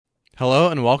Hello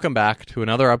and welcome back to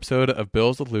another episode of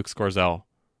Bills with Luke Scorziell.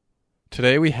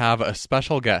 Today we have a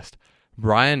special guest,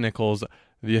 Brian Nichols,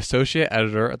 the Associate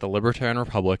Editor at the Libertarian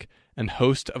Republic and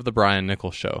host of The Brian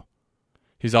Nichols Show.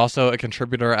 He's also a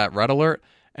contributor at Red Alert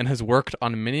and has worked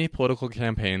on many political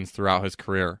campaigns throughout his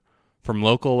career, from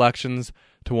local elections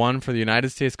to one for the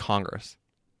United States Congress.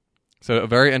 So a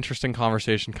very interesting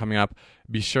conversation coming up.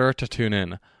 Be sure to tune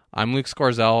in. I'm Luke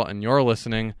Scorziell and you're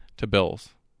listening to Bills.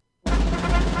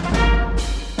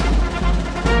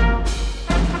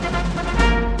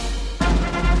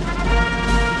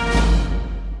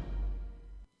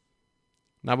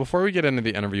 Now, before we get into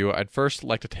the interview, I'd first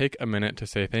like to take a minute to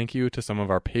say thank you to some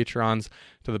of our Patrons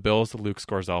to the Bills with Luke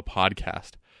Scorziell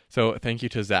podcast. So thank you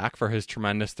to Zach for his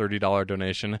tremendous $30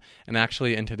 donation. And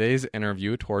actually, in today's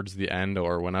interview, towards the end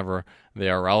or whenever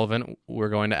they are relevant, we're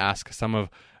going to ask some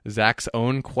of Zach's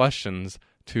own questions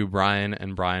to Brian,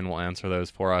 and Brian will answer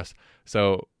those for us.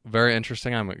 So very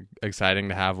interesting. I'm excited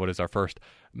to have what is our first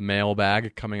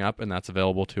mailbag coming up, and that's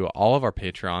available to all of our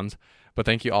Patrons. But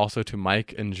thank you also to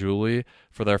Mike and Julie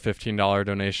for their $15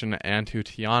 donation and to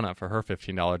Tiana for her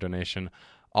 $15 donation.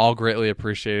 All greatly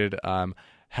appreciated.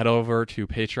 Head over to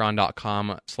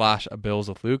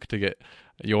patreon.com/billswithluke to get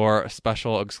your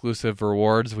special exclusive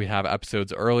rewards. We have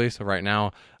episodes early. So right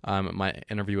now, my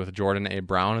interview with Jordan A.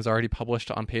 Brown is already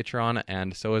published on Patreon,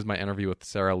 and so is my interview with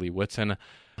Sarah Lee Whitson.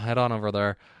 Head on over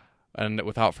there. And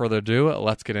without further ado,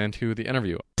 let's get into the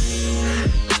interview.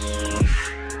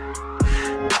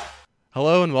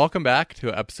 Hello and welcome back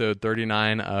to episode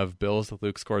 39 of Bills with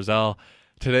Luke Scorziell.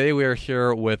 Today we are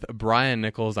here with Brian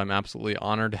Nichols. I'm absolutely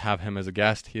honored to have him as a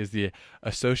guest. He is the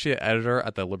Associate Editor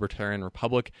at the Libertarian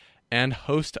Republic and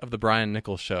host of The Brian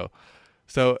Nichols Show.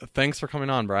 So thanks for coming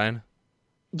on, Brian.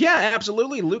 Yeah,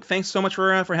 absolutely. Luke, thanks so much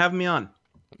for having me on.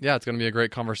 Yeah, it's going to be a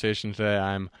great conversation today.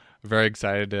 I'm very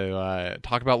excited to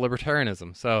talk about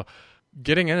libertarianism. So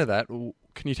getting into that,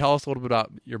 can you tell us a little bit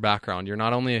about your background? You're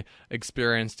not only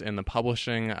experienced in the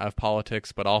publishing of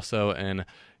politics, but also in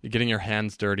getting your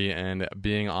hands dirty and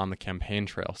being on the campaign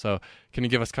trail. So can you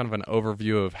give us kind of an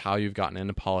overview of how you've gotten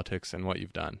into politics and what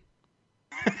you've done?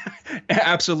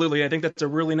 Absolutely. I think that's a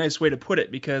really nice way to put it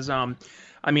because,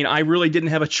 I really didn't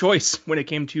have a choice when it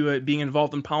came to being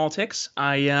involved in politics.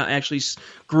 I actually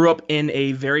grew up in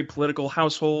a very political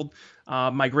household.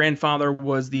 My grandfather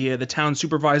was the town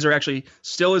supervisor, actually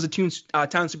still is a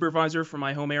town supervisor for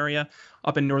my home area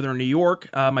up in northern New York.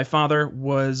 My father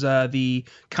was the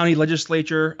county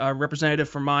legislature representative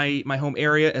for my home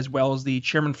area, as well as the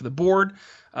chairman for the board.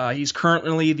 He's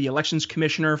currently the elections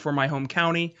commissioner for my home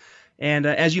county. And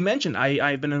as you mentioned,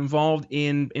 I've been involved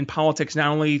in politics not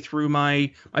only through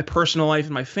my personal life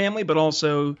and my family, but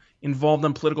also involved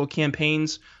in political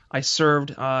campaigns. I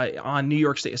served on New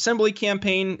York State Assembly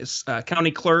campaign,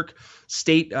 county clerk,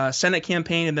 state Senate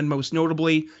campaign, and then most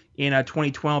notably in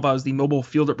 2012, I was the mobile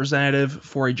field representative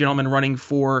for a gentleman running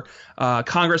for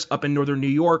Congress up in northern New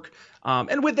York.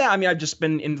 And with that, I've just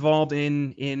been involved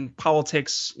in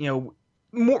politics,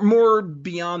 more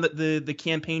beyond the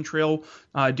campaign trail,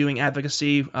 doing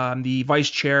advocacy. The vice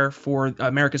chair for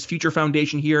America's Future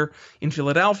Foundation here in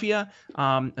Philadelphia.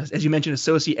 As you mentioned,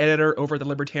 associate editor over at the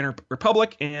Libertarian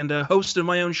Republic and host of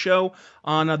my own show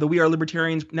on the We Are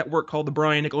Libertarians network called The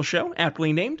Brian Nichols Show,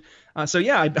 aptly named. I've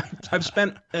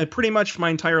spent pretty much my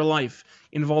entire life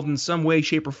involved in some way,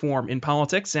 shape, or form in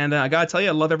politics. And I got to tell you,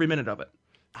 I love every minute of it.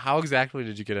 How exactly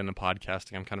did you get into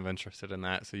podcasting? I'm kind of interested in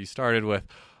that. So you started with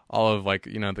all of I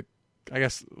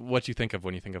guess what you think of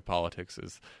when you think of politics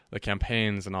is the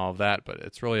campaigns and all of that, but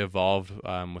it's really evolved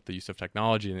with the use of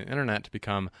technology and the internet to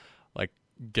become like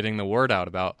getting the word out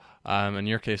about, in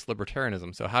your case,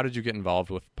 libertarianism. So how did you get involved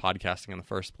with podcasting in the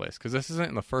first place? Because this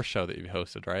isn't the first show that you've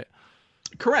hosted, right?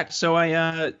 Correct. So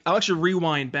I'll actually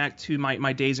rewind back to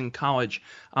my days in college.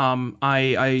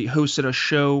 I hosted a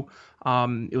show.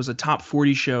 It was a top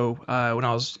 40 show when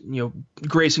I was,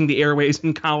 gracing the airways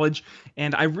in college,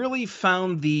 and I really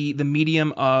found the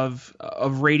medium of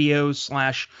radio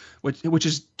 / which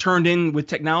is turned into to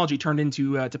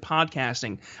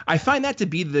podcasting. I find that to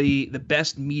be the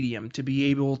best medium to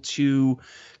be able to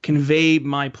convey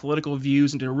my political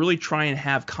views and to really try and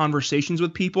have conversations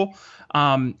with people.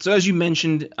 So as you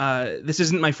mentioned, this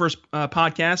isn't my first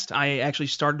podcast. I actually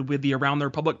started with the Around the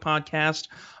Republic podcast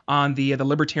on the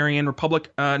Libertarian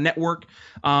Republic network.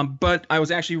 But I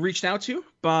was actually reached out to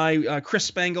by Chris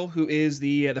Spangle, who is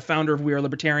the founder of We Are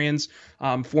Libertarians,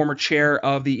 former chair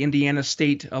of the Indiana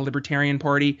State Libertarian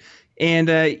Party. And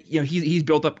he's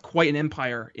built up quite an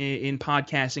empire in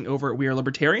podcasting over at We Are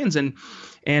Libertarians,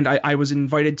 and I was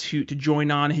invited to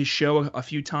join on his show a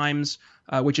few times,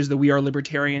 which is the We Are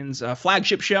Libertarians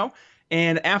flagship show.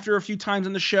 And after a few times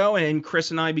on the show and Chris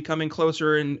and I becoming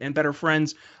closer and better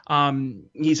friends,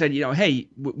 he said, hey,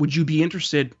 would you be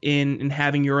interested in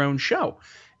having your own show?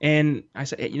 And I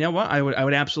said, you know what, I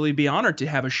would absolutely be honored to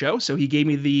have a show. So he gave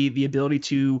me the ability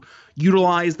to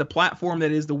utilize the platform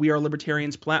that is the We Are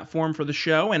Libertarians platform for the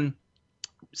show. And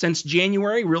since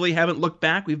January, really haven't looked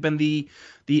back. We've been the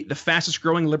fastest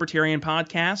growing libertarian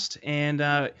podcast. And,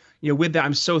 with that,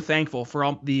 I'm so thankful for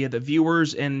all the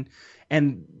viewers and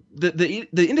the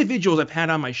individuals I've had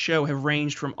on my show have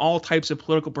ranged from all types of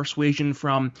political persuasion,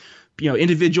 from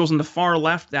individuals on the far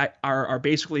left that are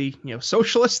basically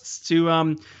socialists,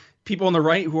 to people on the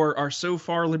right who are so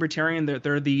far libertarian that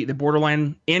they're the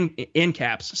borderline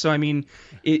ANCAPs. So I mean,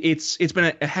 it's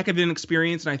been a heck of an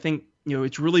experience, and I think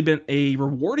it's really been a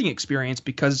rewarding experience,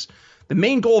 because the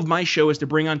main goal of my show is to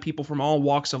bring on people from all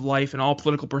walks of life and all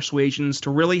political persuasions to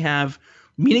really have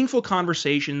meaningful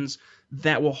conversations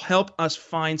that will help us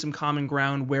find some common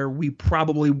ground where we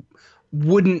probably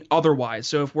wouldn't otherwise.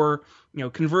 So if we're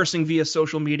conversing via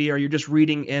social media, or you're just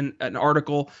reading an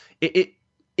article,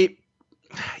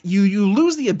 you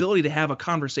lose the ability to have a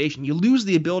conversation. You lose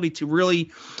the ability to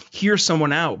really hear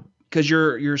someone out, because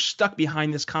you're stuck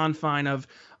behind this confine of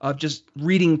just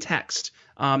reading text.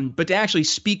 But to actually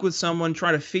speak with someone,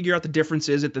 try to figure out the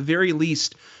differences, at the very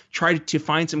least, try to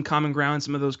find some common ground,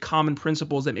 some of those common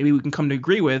principles that maybe we can come to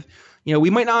agree with.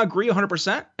 We might not agree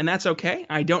 100%, and that's okay.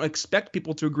 I don't expect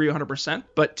people to agree 100%,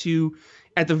 but to,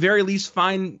 at the very least,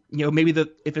 find, maybe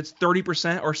if it's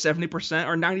 30% or 70%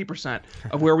 or 90%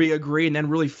 of where we agree, and then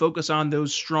really focus on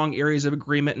those strong areas of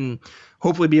agreement, and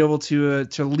hopefully be able to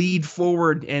lead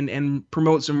forward and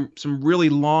promote some really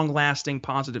long-lasting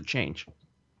positive change.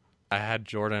 I had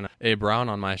Jordan A. Brown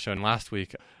on my show last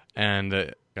week, and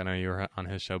I know you were on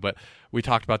his show, but we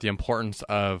talked about the importance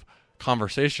of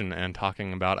conversation and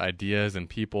talking about ideas and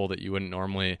people that you wouldn't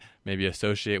normally maybe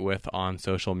associate with on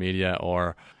social media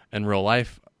or in real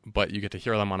life, but you get to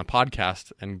hear them on a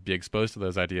podcast and be exposed to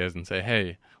those ideas and say,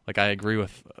 hey, like, I agree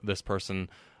with this person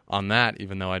on that,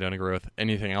 even though I don't agree with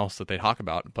anything else that they talk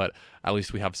about, but at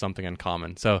least we have something in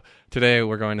common. So today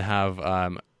we're going to have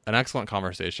an excellent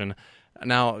conversation.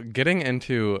 Now, getting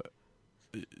into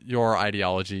your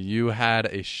ideology, you had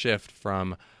a shift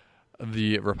from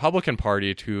the Republican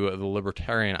Party to the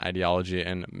Libertarian ideology,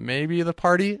 and maybe the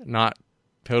party, not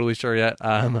totally sure yet.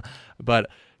 But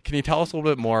can you tell us a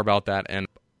little bit more about that, and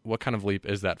what kind of leap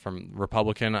is that from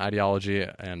Republican ideology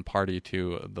and party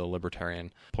to the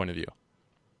Libertarian point of view?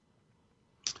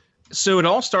 So it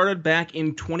all started back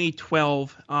in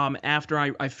 2012, after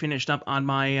I finished up on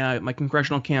my my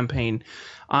congressional campaign.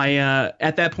 I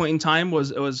at that point in time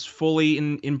was fully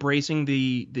embracing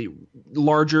the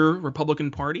larger Republican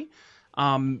Party,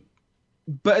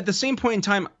 but at the same point in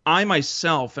time, I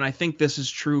myself, and I think this is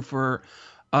true for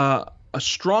a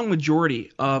strong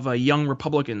majority of young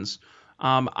Republicans,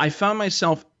 I found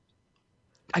myself,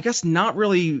 I guess, not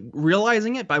really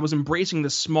realizing it, but I was embracing the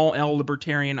small L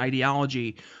libertarian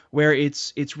ideology, where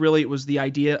it was the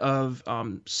idea of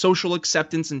social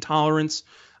acceptance and tolerance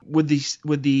with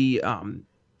the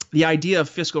idea of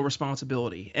fiscal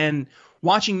responsibility. And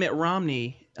watching Mitt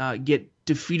Romney get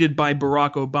defeated by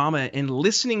Barack Obama, and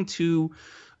listening to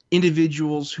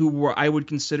individuals who were, I would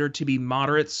consider to be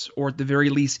moderates, or at the very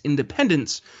least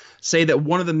independents, say that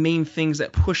one of the main things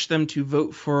that pushed them to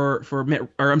vote for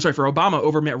Obama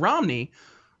over Mitt Romney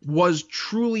was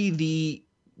truly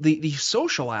the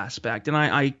social aspect. And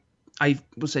I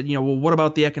said, well, what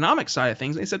about the economic side of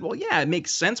things? And they said, well, yeah, it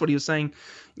makes sense what he was saying,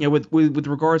 with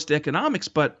regards to economics,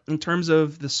 but in terms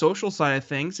of the social side of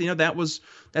things,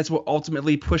 that's what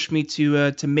ultimately pushed me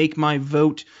to make my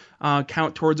vote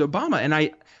count towards Obama. And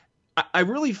I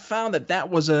really found that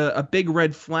was a big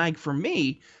red flag for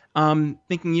me,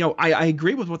 thinking, I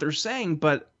agree with what they're saying,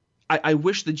 but I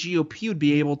wish the GOP would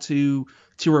be able to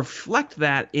reflect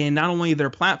that in not only their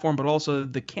platform, but also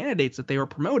the candidates that they were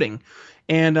promoting.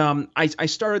 And I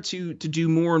started to do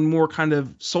more and more kind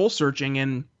of soul searching,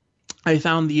 and I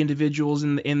found the individuals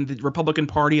in the Republican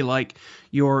Party, like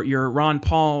your Ron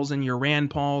Pauls and your Rand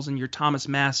Pauls and your Thomas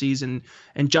Masseys and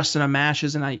Justin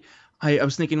Amash's, and I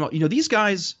was thinking, well, these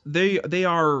guys, they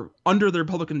are under the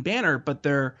Republican banner, but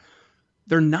they're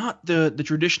not the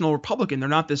traditional Republican. They're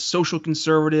not this social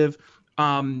conservative,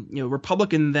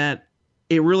 Republican that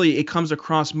it comes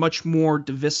across much more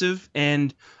divisive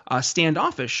and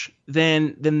standoffish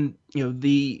than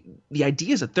the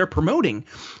ideas that they're promoting.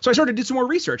 So I started to do some more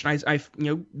research, and I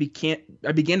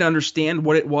began to understand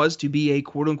what it was to be a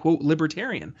quote unquote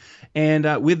libertarian,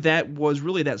 and with that was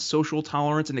really that social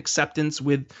tolerance and acceptance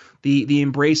with the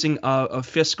embracing of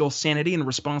fiscal sanity and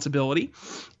responsibility,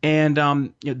 and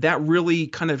that really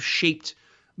kind of shaped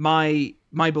my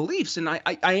beliefs. And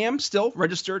I am still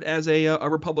registered as a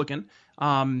Republican.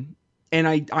 And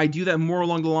I do that more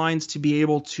along the lines to be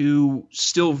able to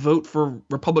still vote for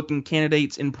Republican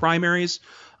candidates in primaries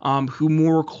who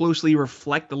more closely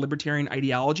reflect the libertarian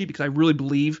ideology, because I really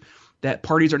believe that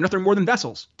parties are nothing more than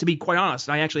vessels, to be quite honest.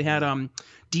 I actually had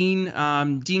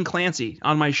Dean Clancy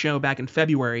on my show back in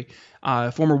February,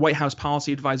 former White House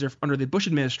policy advisor under the Bush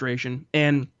administration.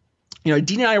 And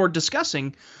Dean and I were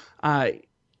discussing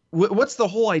what's the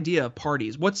whole idea of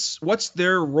parties? What's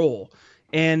their role?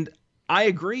 And I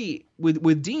agree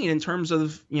with Dean in terms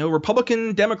of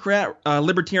Republican, Democrat,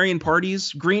 libertarian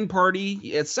parties, Green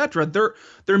Party, etc.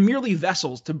 They're merely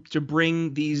vessels to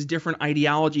bring these different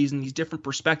ideologies and these different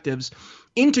perspectives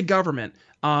into government.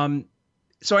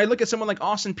 So I look at someone like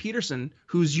Austin Peterson,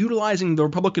 who's utilizing the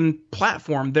Republican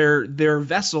platform, their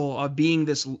vessel of being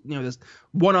this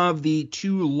one of the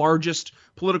two largest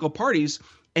political parties,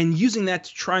 and using that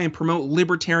to try and promote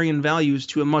libertarian values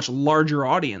to a much larger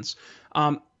audience.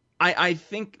 I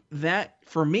think that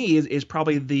for me is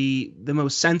probably the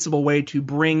most sensible way to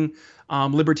bring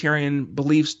libertarian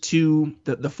beliefs to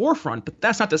the forefront. But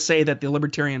that's not to say that the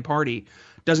Libertarian Party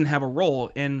doesn't have a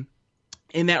role. And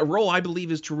in that role, I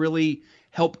believe, is to really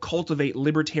help cultivate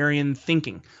libertarian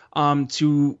thinking,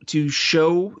 to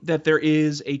show that there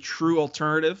is a true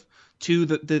alternative to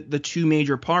the two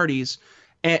major parties.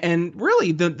 And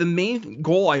really, the main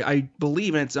goal, I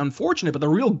believe, and it's unfortunate, but the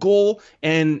real goal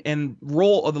and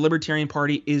role of the Libertarian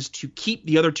Party is to keep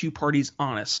the other two parties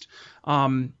honest.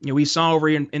 We saw over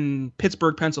in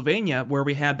Pittsburgh, Pennsylvania, where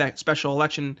we had that special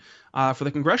election for the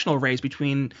congressional race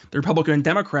between the Republican and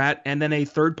Democrat, and then a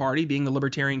third party being the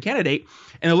Libertarian candidate.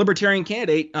 And the Libertarian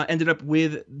candidate ended up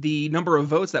with the number of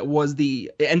votes that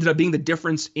ended up being the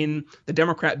difference in the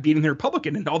Democrat beating the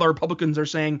Republican. And all the Republicans are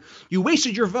saying, you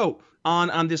wasted your vote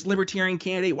on this Libertarian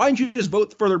candidate. Why didn't you just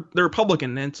vote for the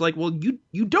Republican? And it's like, well,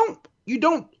 you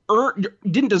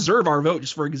didn't deserve our vote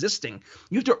just for existing.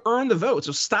 You have to earn the vote.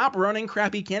 So stop running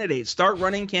crappy candidates. Start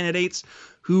running candidates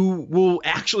who will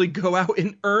actually go out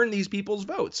and earn these people's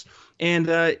votes. And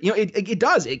it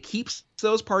does. It keeps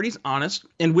those parties honest.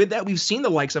 And with that, we've seen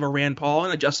the likes of a Rand Paul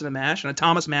and a Justin Amash and a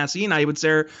Thomas Massie, and I would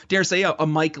dare say a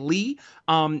Mike Lee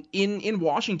in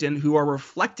Washington, who are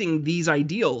reflecting these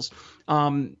ideals.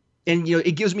 And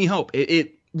it gives me hope.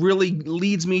 It really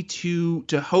leads me to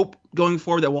hope going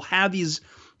forward that we'll have these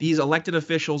elected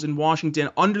officials in Washington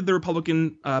under the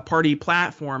Republican Party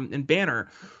platform and banner,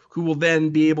 who will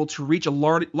then be able to reach a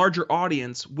larger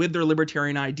audience with their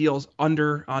libertarian ideals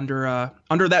under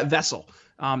that vessel.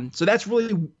 So that's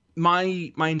really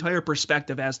my entire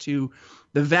perspective as to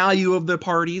the value of the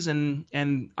parties,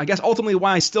 and I guess ultimately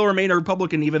why I still remain a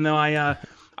Republican, even though I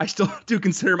still do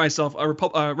consider myself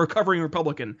a recovering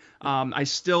Republican. I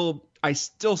still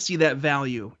see that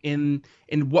value in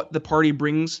what the party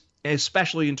brings,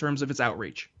 especially in terms of its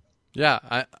outreach.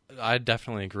 Yeah, I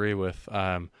definitely agree with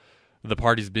the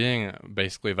parties being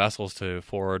basically vessels to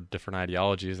forward different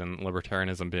ideologies, and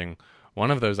libertarianism being one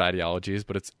of those ideologies.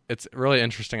 But it's really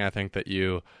interesting, I think, that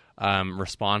you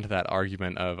respond to that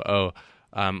argument of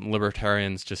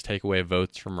libertarians just take away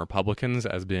votes from Republicans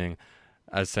as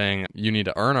saying you need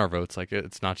to earn our votes. Like,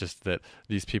 it's not just that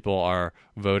these people are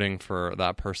voting for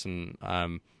that person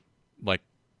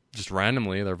just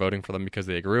randomly. They're voting for them because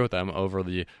they agree with them over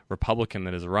the Republican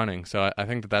that is running. So I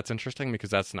think that's interesting, because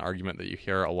that's an argument that you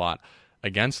hear a lot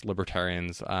against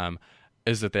libertarians,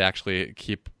 is that they actually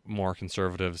keep more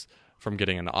conservatives from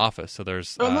getting into office. So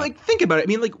there's think about it. I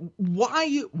mean,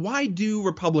 why do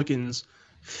Republicans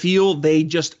feel they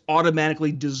just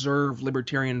automatically deserve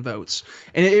libertarian votes?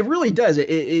 And it really does.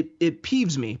 It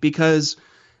peeves me, because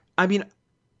I mean,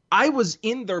 I was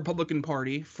in the Republican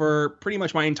Party for pretty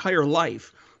much my entire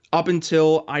life, up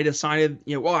until I decided,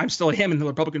 I'm still in the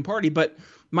Republican Party, but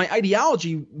my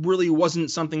ideology really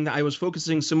wasn't something that I was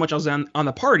focusing so much on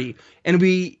the party. And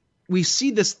we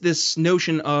see this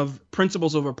notion of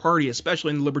principles of a party,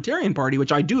 especially in the Libertarian Party,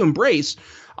 which I do embrace.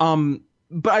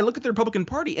 But I look at the Republican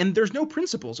Party and there's no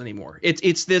principles anymore.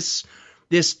 It's this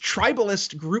this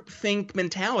tribalist groupthink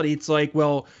mentality. It's like,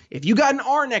 well, if you got an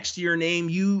R next to your name,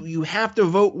 you have to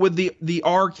vote with the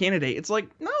R candidate. It's like,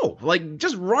 no, like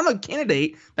just run a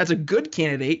candidate that's a good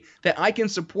candidate that I can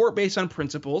support based on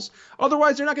principles.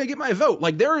 Otherwise, they're not going to get my vote.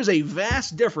 Like there is a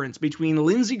vast difference between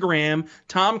Lindsey Graham,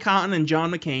 Tom Cotton, and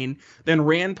John McCain than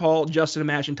Rand Paul, Justin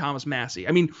Amash, and Thomas Massie.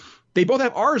 I mean, they both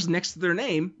have R's next to their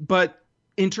name, but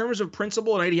in terms of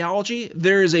principle and ideology,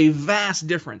 there is a vast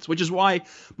difference, which is why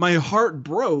my heart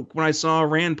broke when I saw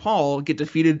Rand Paul get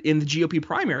defeated in the GOP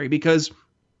primary, because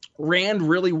Rand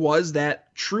really was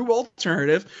that true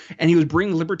alternative, and he was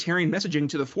bringing libertarian messaging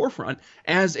to the forefront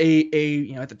as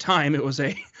a at the time it was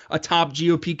a top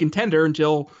GOP contender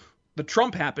until the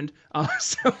Trump happened.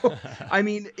 So I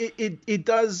mean, it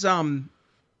does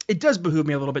behoove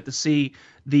me a little bit to see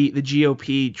the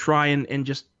GOP try and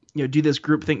just do this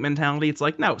groupthink mentality. It's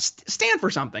like, no, stand for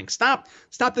something. Stop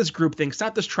this groupthink.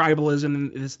 Stop this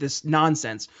tribalism. This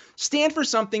nonsense. Stand for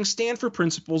something. Stand for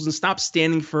principles, and stop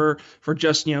standing for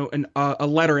just a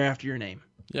letter after your name.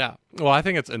 Yeah. Well, I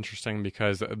think it's interesting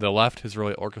because the left has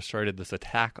really orchestrated this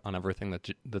attack on everything that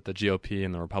the GOP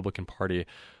and the Republican Party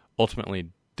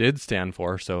ultimately did stand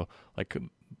for. So, like,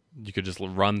 you could just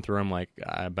run through them like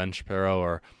Ben Shapiro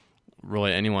or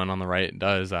really anyone on the right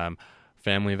does.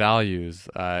 Family values,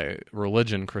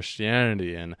 religion,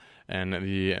 Christianity, and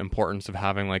the importance of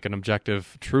having like an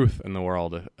objective truth in the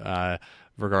world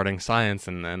regarding science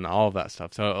and all of that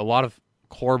stuff. So a lot of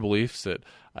core beliefs that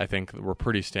I think were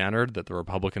pretty standard, that the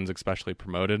Republicans especially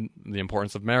promoted: the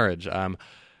importance of marriage,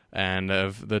 and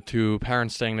of the two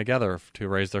parents staying together to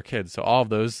raise their kids. So all of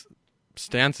those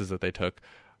stances that they took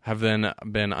have then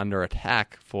been under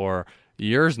attack for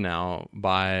years now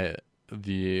by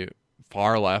the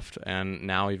far left and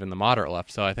now even the moderate left.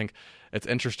 So I think it's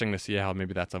interesting to see how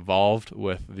maybe that's evolved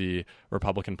with the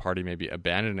Republican Party maybe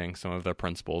abandoning some of their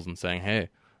principles and saying, hey,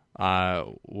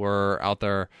 we're out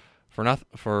there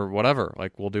for whatever,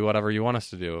 like we'll do whatever you want us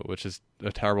to do, which is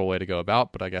a terrible way to go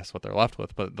about, but I guess what they're left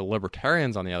with. But the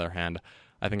libertarians, on the other hand,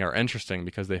 I think are interesting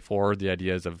because they forward the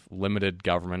ideas of limited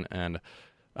government and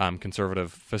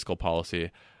conservative fiscal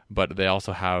policy, but they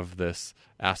also have this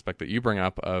aspect that you bring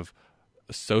up of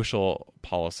social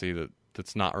policy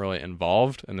that's not really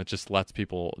involved, and that just lets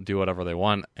people do whatever they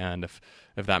want. And if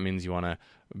that means you want to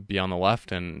be on the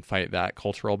left and fight that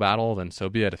cultural battle, then so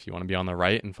be it. If you want to be on the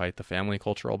right and fight the family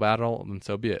cultural battle, then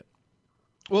so be it.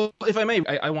 Well, if I may,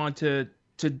 I want to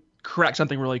correct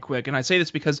something really quick. And I say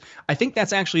this because I think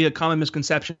that's actually a common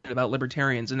misconception about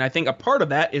libertarians. And I think a part of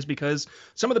that is because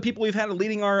some of the people we've had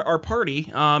leading our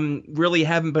party really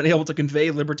haven't been able to convey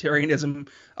libertarianism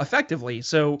effectively.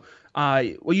 So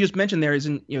what you just mentioned there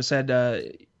said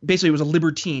basically it was a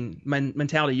libertine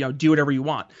mentality, do whatever you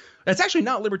want. That's actually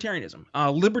not libertarianism.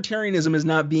 Libertarianism is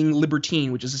not being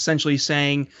libertine, which is essentially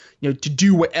saying, to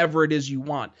do whatever it is you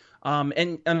want.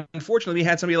 And unfortunately, we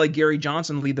had somebody like Gary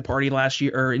Johnson lead the party last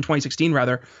year, or in 2016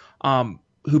 rather,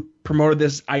 who promoted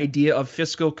this idea of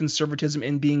fiscal conservatism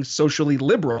and being socially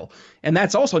liberal, and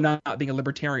that's also not being a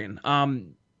libertarian.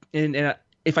 And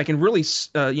if I can really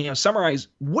summarize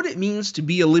what it means to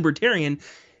be a libertarian,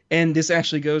 and this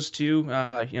actually goes to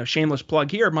shameless plug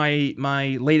here,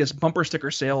 my latest bumper sticker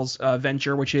sales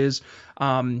venture, which is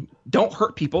don't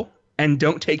hurt people and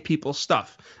don't take people's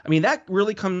stuff. I mean, that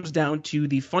really comes down to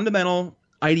the fundamental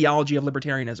ideology of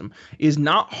libertarianism, is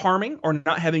not harming or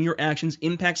not having your actions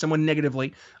impact someone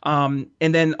negatively, and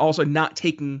then also not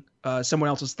taking someone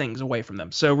else's things away from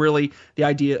them. So really the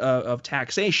idea of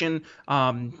taxation,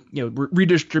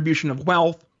 redistribution of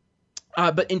wealth.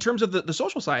 But in terms of the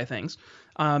social side of things,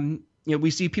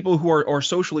 we see people who are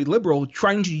socially liberal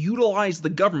trying to utilize the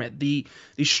government, the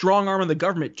strong arm of the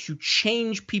government, to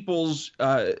change people's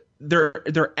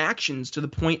their actions to the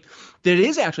point that it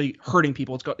is actually hurting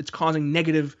people. It's causing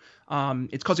negative.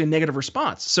 It's causing a negative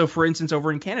response. So, for instance,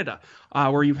 over in Canada,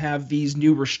 where you have these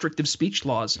new restrictive speech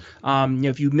laws,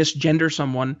 if you misgender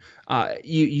someone,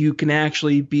 you can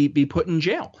actually be put in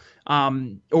jail.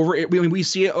 We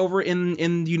see it over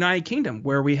in the United Kingdom,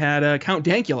 where we had Count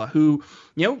Dankula, who,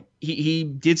 he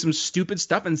did some stupid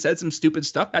stuff and said some stupid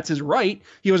stuff. That's his right.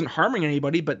 He wasn't harming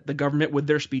anybody, but the government, with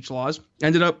their speech laws,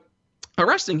 ended up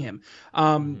arresting him.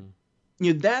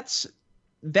 That's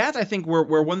I think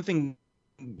where one thing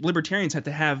libertarians have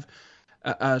to have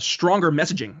a stronger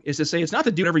messaging is to say it's not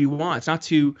to do whatever you want. It's not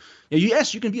to,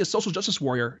 yes, you can be a social justice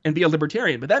warrior and be a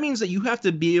libertarian, but that means that you have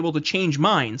to be able to change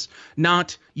minds,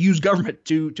 not use government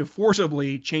to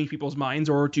forcibly change people's minds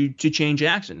or to change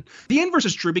action. The inverse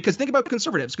is true, because think about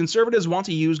conservatives. Conservatives want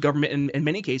to use government in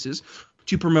many cases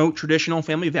to promote traditional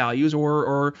family values,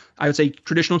 or I would say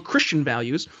traditional Christian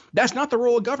values. That's not the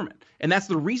role of government, and that's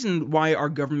the reason why our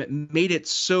government made it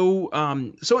so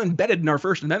embedded in our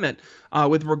First Amendment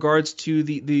with regards to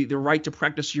the right to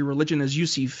practice your religion as you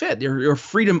see fit, your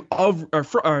freedom of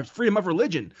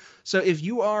religion. So if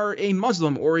you are a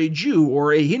Muslim or a Jew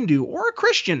or a Hindu or a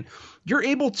Christian, you're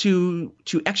able to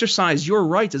exercise your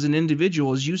rights as an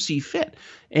individual as you see fit.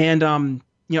 And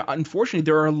unfortunately,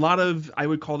 there are a lot of, I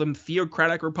would call them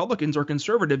theocratic Republicans or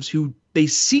conservatives, who they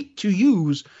seek to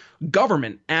use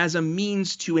government as a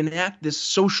means to enact this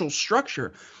social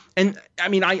structure. And I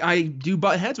mean, I do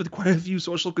butt heads with quite a few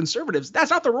social conservatives.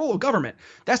 That's not the role of government.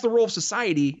 That's the role of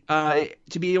society,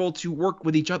 to be able to work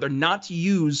with each other, not to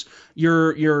use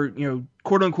your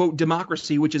quote unquote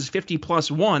democracy, which is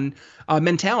 50+1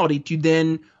 mentality, to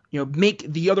then make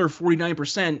the other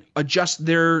 49% adjust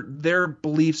their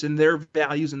beliefs and their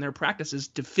values and their practices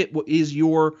to fit what is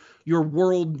your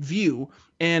world view.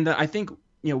 And I think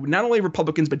not only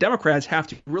Republicans but Democrats have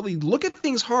to really look at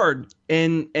things hard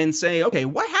and say, okay,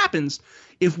 what happens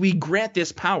if we grant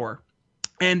this power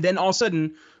and then all of a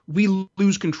sudden we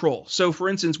lose control? So, for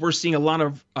instance, we're seeing a lot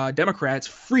of Democrats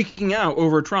freaking out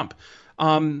over Trump,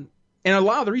 and a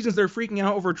lot of the reasons they're freaking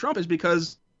out over Trump is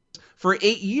because for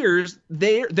 8 years,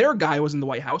 their guy was in the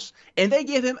White House, and they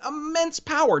gave him immense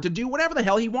power to do whatever the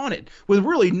hell he wanted with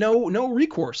really no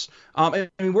recourse. I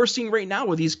mean, we're seeing right now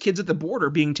with these kids at the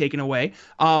border being taken away.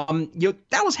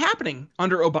 That was happening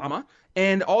under Obama,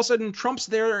 and all of a sudden Trump's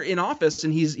there in office,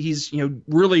 and he's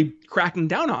really cracking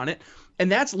down on it.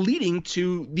 And that's leading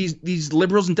to these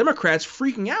liberals and Democrats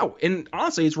freaking out. And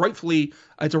honestly, it's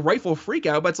a rightful freak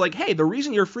out. But it's like, hey, the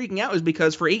reason you're freaking out is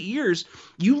because for 8 years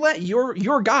you let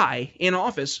your guy in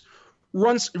office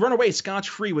run away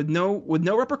scotch-free with no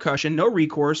repercussion, no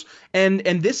recourse. And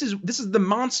this is the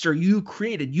monster you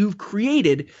created. You've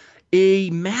created a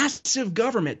massive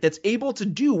government that's able to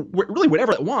do really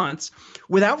whatever it wants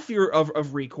without fear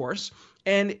of recourse.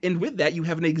 And with that, you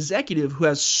have an executive who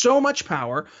has so much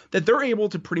power that they're able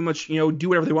to pretty much, do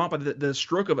whatever they want by the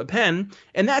stroke of a pen.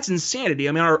 And that's insanity.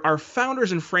 I mean, our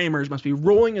founders and framers must be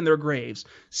rolling in their graves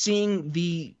seeing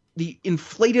the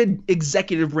inflated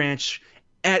executive branch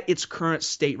at its current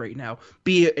state right now,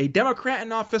 be it a Democrat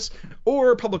in office or a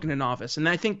Republican in office. And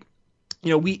I think,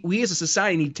 we as a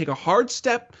society need to take a hard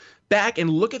step back and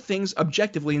look at things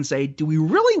objectively and say, do we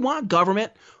really want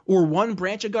government, or one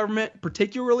branch of government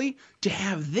particularly, to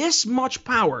have this much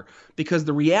power? Because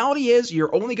the reality is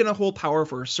you're only going to hold power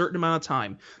for a certain amount of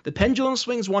time. The pendulum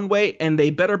swings one way, and they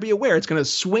better be aware it's going to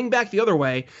swing back the other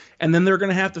way, and then they're going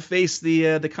to have to face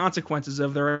the consequences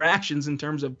of their actions in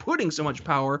terms of putting so much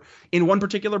power in one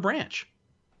particular branch.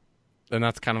 And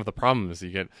that's kind of the problem, is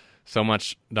you get so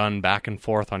much done back and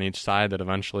forth on each side that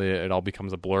eventually it all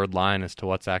becomes a blurred line as to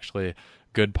what's actually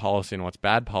good policy and what's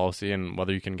bad policy, and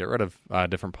whether you can get rid of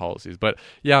different policies. But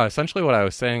yeah, essentially what I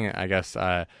was saying, I guess,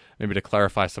 maybe to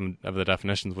clarify some of the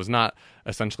definitions, was not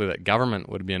essentially that government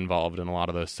would be involved in a lot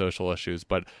of those social issues,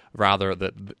 but rather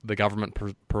that the government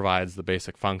provides the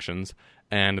basic functions,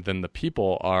 and then the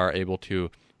people are able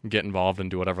to get involved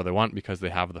and do whatever they want because they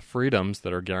have the freedoms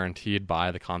that are guaranteed by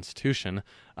the Constitution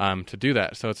to do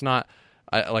that. So it's not,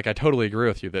 I totally agree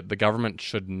with you that the government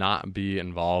should not be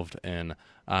involved in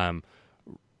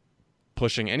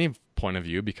pushing any point of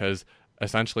view, because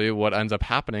essentially what ends up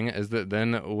happening is that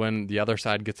then when the other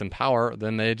side gets in power,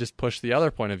 then they just push the other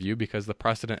point of view because the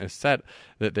precedent is set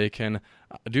that they can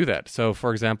do that. So,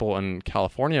 for example, in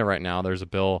California right now, there's a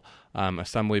bill,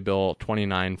 Assembly Bill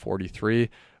 2943,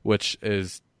 which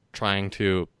is trying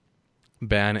to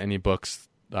ban any books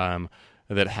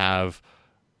that have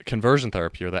conversion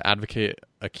therapy or that advocate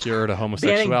a cure to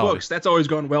homosexuality. Banning books, that's always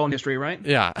gone well in history, right?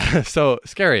 Yeah, so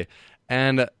scary.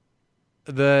 And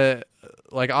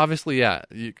obviously, yeah,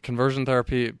 conversion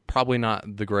therapy, probably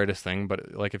not the greatest thing, but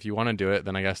if you want to do it,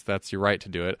 then I guess that's your right to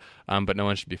do it. But no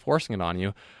one should be forcing it on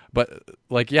you. But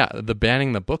the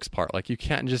banning the books part, you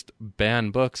can't just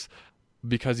ban books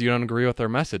because you don't agree with their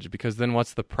message, because then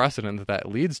what's the precedent that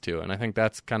leads to? And I think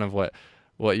that's kind of what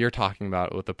you're talking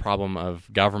about with the problem of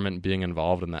government being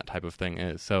involved in that type of thing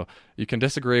is. So you can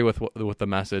disagree with the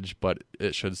message, but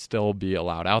it should still be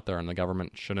allowed out there, and the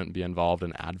government shouldn't be involved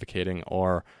in advocating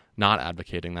or not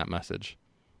advocating that message.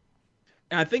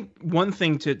 And I think one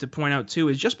thing to point out too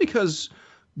is just because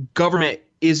government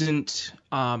isn't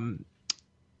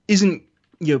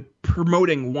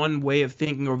promoting one way of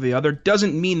thinking over the other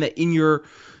doesn't mean that in your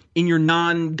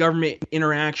non-government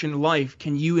interaction life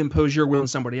can you impose your will on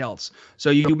somebody else. So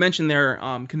you mentioned there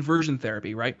conversion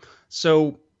therapy, right?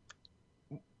 So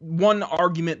one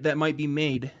argument that might be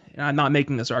made, and I'm not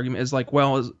making this argument, is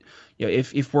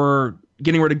if we're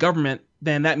getting rid of government,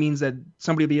 then that means that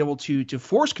somebody will be able to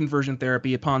force conversion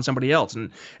therapy upon somebody else,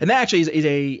 and that actually is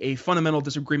a fundamental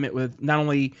disagreement with not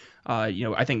only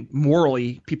I think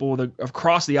morally people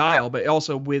across the aisle, but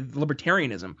also with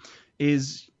libertarianism.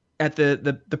 Is at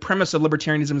the premise of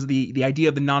libertarianism is the idea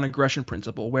of the non-aggression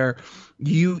principle, where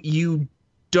you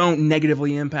don't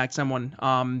negatively impact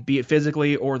someone, be it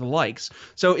physically or the likes.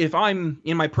 So if I'm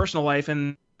in my personal life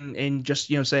and just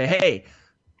say, hey,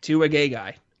 to a gay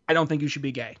guy, I don't think you should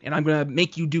be gay, and I'm going to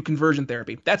make you do conversion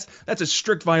therapy, that's a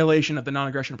strict violation of the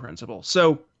non-aggression principle.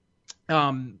 So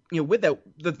with that,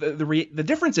 the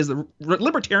difference is the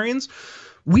libertarians,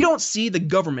 we don't see the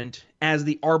government as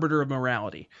the arbiter of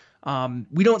morality.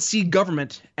 We don't see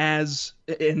government as,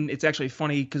 and it's actually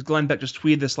funny because Glenn Beck just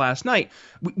tweeted this last night,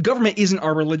 government isn't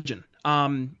our religion.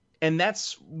 And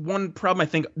that's one problem I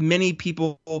think many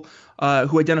people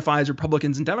who identify as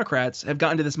Republicans and Democrats have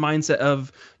gotten to this mindset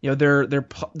of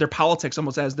their politics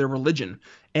almost as their religion.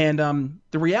 And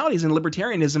the reality is in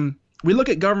libertarianism, we look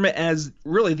at government as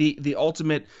really the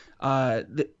ultimate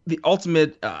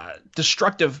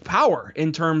destructive power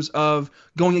in terms of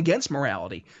going against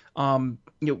morality.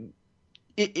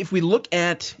 If we look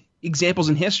at examples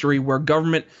in history where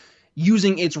government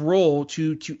using its role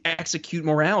to execute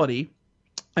morality,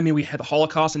 I mean, we had the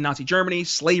Holocaust in Nazi Germany,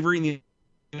 slavery in the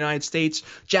United States,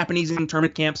 Japanese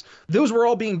internment camps. Those were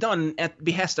all being done at the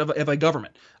behest of a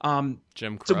government.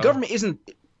 Jim Crow. So government isn't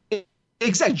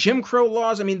exact Jim Crow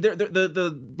laws. I mean,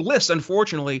 the list,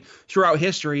 unfortunately, throughout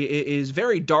history is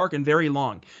very dark and very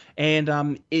long,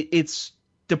 and it's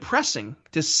depressing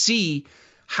to see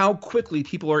how quickly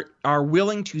people are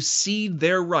willing to cede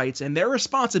their rights and their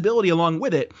responsibility along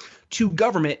with it to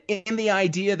government, in the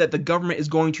idea that the government is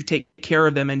going to take care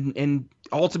of them and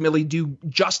ultimately do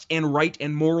just and right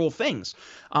and moral things.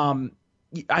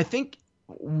 I think,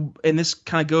 and this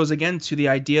kind of goes again to the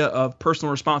idea of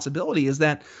personal responsibility, is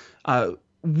that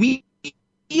we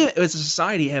as a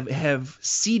society have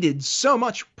ceded so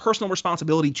much personal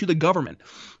responsibility to the government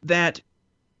that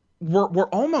we're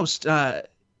almost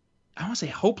I want to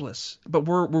say hopeless, but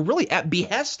we're really at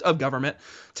behest of government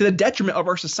to the detriment of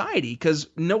our society, because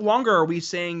no longer are we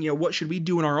saying, what should we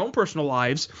do in our own personal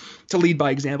lives to lead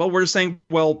by example. We're just saying,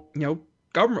 well,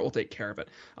 government will take care of it,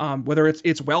 whether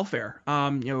it's welfare,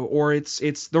 or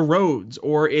it's the roads,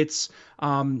 or it's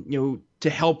to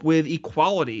help with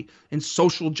equality and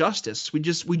social justice. We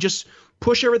just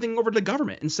push everything over to the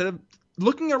government instead of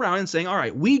looking around and saying, all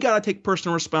right, we got to take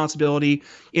personal responsibility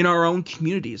in our own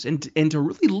communities and to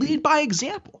really lead by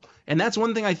example. And that's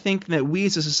one thing I think that we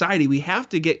as a society, we have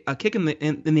to get a kick in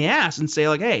the ass and say,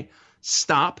 like, hey,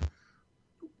 stop,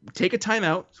 take a time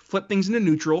out, flip things into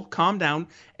neutral, calm down,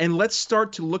 and let's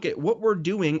start to look at what we're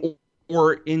doing,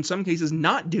 or in some cases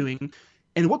not doing,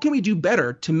 and what can we do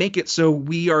better to make it so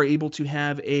we are able to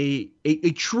have a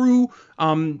true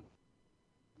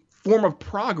form of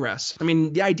progress. I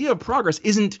mean, the idea of progress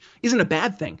isn't a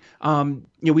bad thing.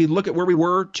 We look at where we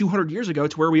were 200 years ago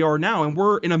to where we are now, and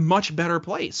we're in a much better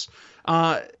place.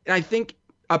 And I think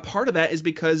a part of that is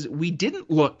because we didn't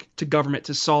look to government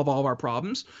to solve all of our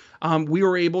problems. We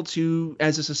were able to,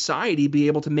 as a society, be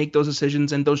able to make those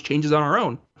decisions and those changes on our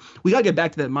own. We got to get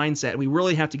back to that mindset. We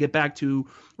really have to get back to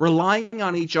relying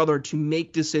on each other to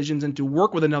make decisions and to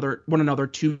work with one another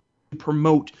to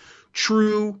promote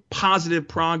true positive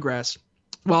progress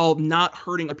while not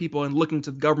hurting other people and looking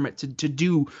to the government to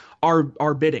do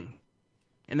our bidding.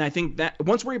 And I think that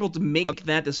once we're able to make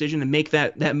that decision and make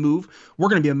that move, we're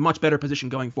going to be in a much better position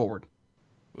going forward.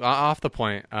 Off the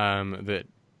point that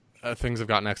things have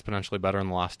gotten exponentially better in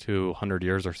the last 200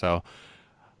 years or so,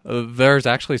 there's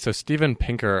actually, so Steven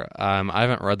Pinker, I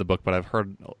haven't read the book, but I've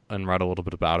heard and read a little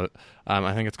bit about it.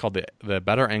 I think it's called The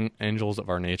Better Angels of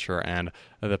Our Nature, and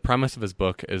the premise of his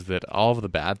book is that all of the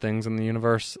bad things in the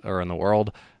universe or in the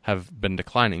world have been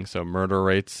declining. So murder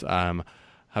rates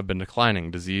have been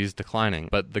declining, disease declining,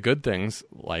 but the good things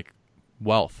like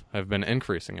wealth have been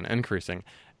increasing and increasing.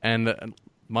 And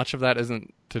much of that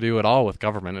isn't to do at all with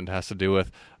government. It has to do with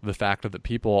the fact that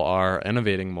people are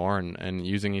innovating more and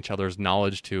using each other's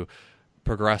knowledge to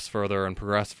progress further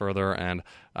and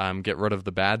get rid of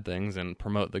the bad things and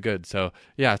promote the good. So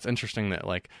yeah, it's interesting that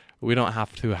like we don't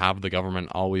have to have the government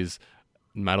always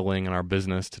meddling in our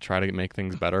business to try to make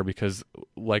things better, because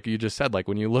like you just said, like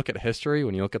when you look at history,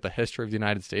 when you look at the history of the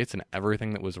United States and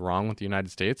everything that was wrong with the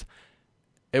United States,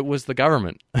 it was the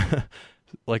government.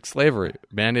 Like slavery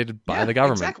mandated by the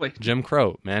government, exactly. Jim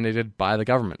Crow mandated by the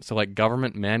government. So like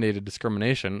government mandated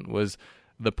discrimination was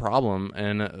the problem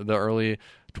in the early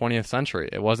 20th century.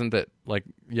 It wasn't that like,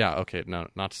 yeah, okay, no,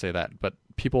 not to say that, but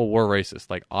people were racist,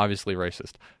 like obviously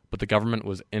racist, but the government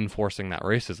was enforcing that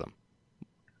racism.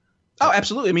 Oh,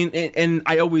 absolutely. I mean, and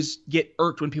I always get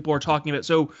irked when people are talking about.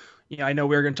 So, I know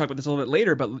we're going to talk about this a little bit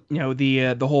later, but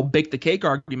the whole bake the cake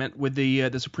argument with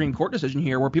the Supreme Court decision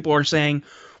here, where people are saying,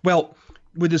 well,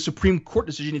 with the Supreme Court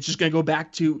decision, it's just going to go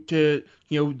back to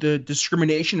the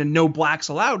discrimination and no blacks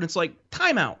allowed. And it's like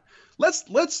timeout.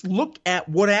 Let's look at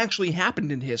what actually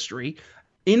happened in history.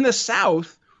 In the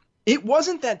South, it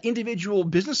wasn't that individual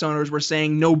business owners were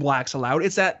saying no blacks allowed.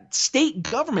 It's that state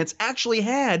governments actually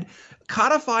had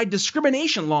codified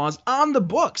discrimination laws on the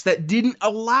books that didn't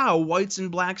allow whites and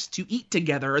blacks to eat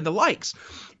together and the likes.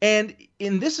 And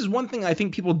this is one thing I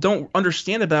think people don't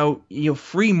understand about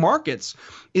free markets,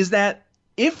 is that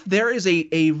if there is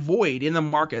a void in the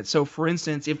market, so for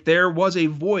instance, if there was a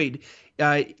void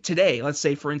today, let's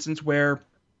say for instance where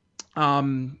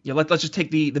let's just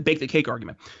take the bake the cake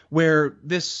argument, where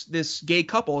this gay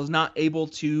couple is not able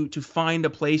to find a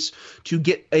place to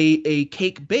get a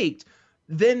cake baked,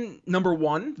 then number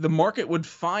one, the market would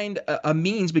find a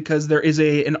means, because there is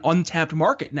an untapped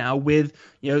market now with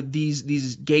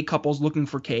these gay couples looking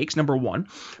for cakes, number one.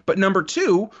 But number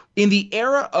two, in the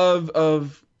era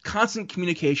of constant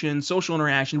communication, social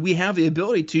interaction, we have the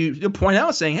ability to point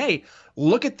out saying, hey,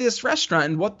 look at this restaurant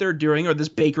and what they're doing, or this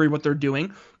bakery, what they're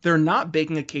doing. They're not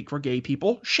baking a cake for gay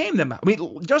people. Shame them out. I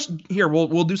mean, just here,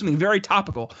 we'll do something very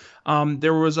topical.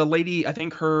 There was a lady, I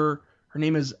think her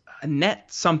name is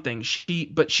Annette something.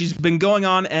 She's been going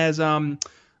on as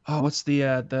what's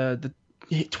the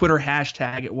Twitter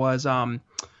hashtag? It was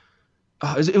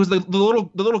it was the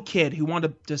little kid who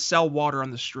wanted to sell water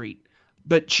on the street.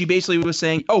 But she basically was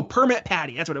saying, permit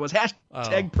Patty. That's what it was.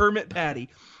 Hashtag permit Patty.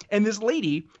 And this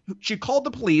lady, she called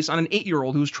the police on an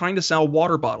 8-year-old who was trying to sell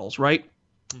water bottles, right?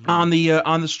 Mm-hmm.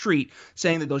 On the street,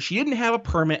 saying that though she didn't have a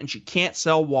permit and she can't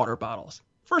sell water bottles.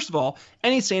 First of all,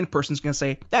 any sane person's going to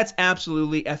say that's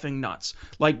absolutely effing nuts.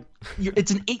 Like,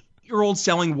 it's an 8-year-old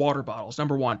selling water bottles,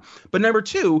 number one. But number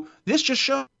two, this just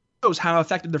shows how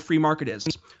effective the free market is.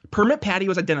 Permit Patty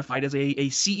was identified as a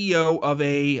CEO of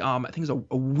I think it's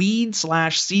a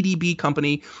weed/CBD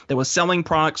company that was selling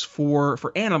products for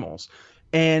animals.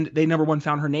 And they, number one,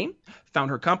 found her name, found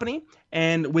her company,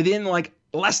 and within like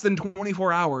less than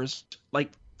 24 hours,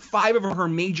 like 5 of her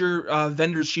major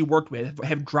vendors she worked with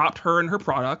have dropped her and her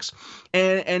products,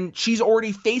 and she's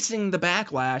already facing the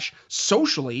backlash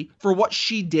socially for what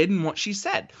she did and what she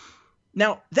said.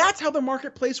 Now, that's how the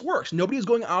marketplace works. Nobody is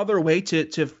going out of their way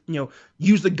to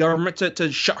use the government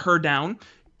to shut her down.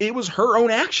 It was her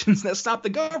own actions that stopped the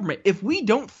government. If we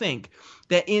don't think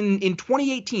that in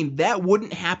 2018 that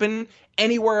wouldn't happen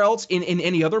anywhere else in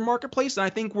any other marketplace, then I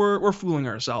think we're fooling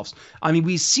ourselves. I mean,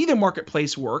 we see the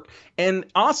marketplace work, and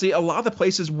honestly, a lot of the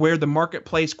places where the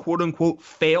marketplace quote unquote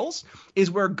fails is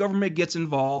where government gets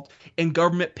involved, and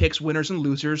government picks winners and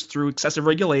losers through excessive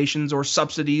regulations or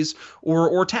subsidies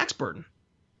or tax burden.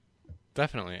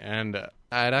 Definitely. And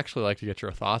I'd actually like to get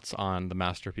your thoughts on the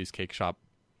Masterpiece Cake Shop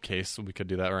case. We could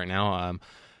do that right now.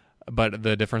 But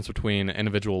the difference between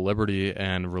individual liberty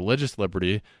and religious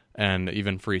liberty, and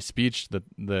even free speech, the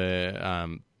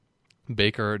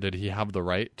baker, did he have the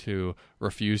right to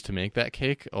refuse to make that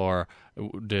cake, or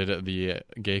did the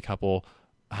gay couple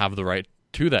have the right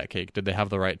to that cake? Did they have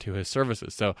the right to his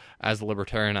services? So as a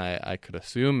libertarian, I could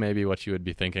assume maybe what you would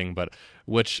be thinking, but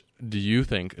which do you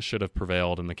think should have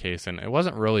prevailed in the case? And it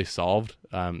wasn't really solved.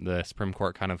 The Supreme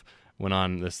Court kind of went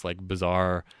on this like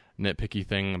bizarre nitpicky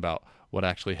thing about what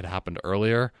actually had happened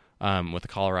earlier with the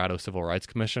Colorado Civil Rights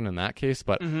Commission in that case.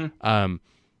 But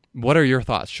what are your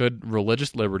thoughts? Should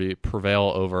religious liberty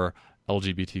prevail over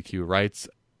LGBTQ rights?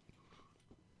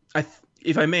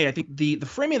 If I may, I think the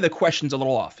framing of the question is a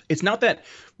little off. It's not that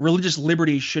religious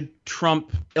liberty should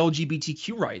trump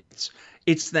LGBTQ rights.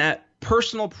 It's that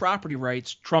personal property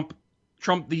rights trump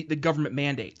the government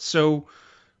mandate. So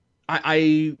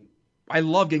I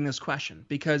love getting this question,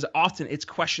 because often it's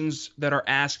questions that are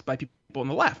asked by people on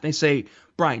the left. They say,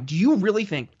 Brian, do you really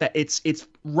think that it's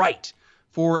right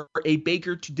for a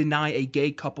baker to deny a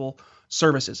gay couple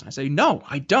services? And I say, no,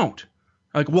 I don't.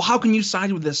 Like, well, how can you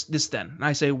side with this then? And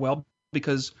I say, well,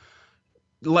 because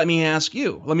let me ask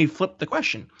you, let me flip the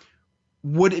question.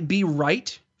 Would it be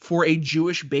right for a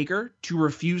Jewish baker to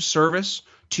refuse service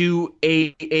to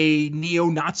a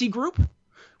neo-Nazi group?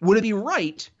 Would it be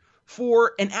right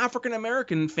for an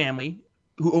African-American family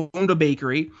who owned a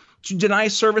bakery to deny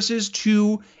services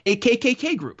to a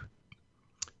KKK group?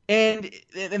 And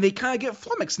they kind of get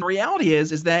flummoxed. And the reality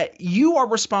is that you are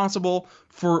responsible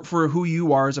for who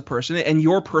you are as a person and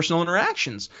your personal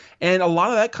interactions. And a lot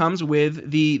of that comes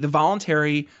with the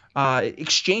voluntary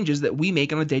exchanges that we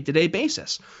make on a day-to-day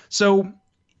basis. So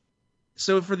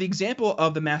for the example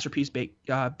of the Masterpiece Bake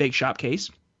Shop case,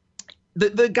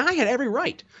 the guy had every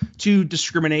right to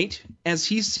discriminate as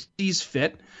he sees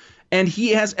fit, and he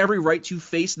has every right to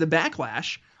face the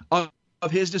backlash of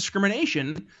his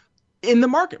discrimination in the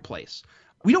marketplace.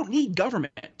 We don't need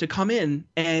government to come in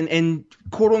and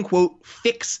quote unquote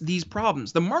fix these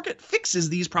problems. The market fixes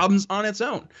these problems on its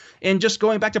own. And just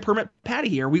going back to Permit Patty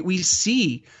here, we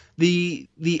see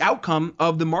the outcome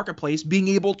of the marketplace being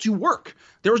able to work.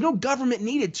 There was no government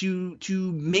needed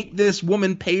to make this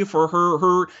woman pay for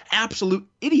her absolute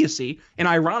idiocy. And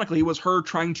ironically, it was her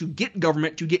trying to get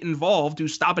government to get involved to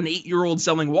stop an 8-year-old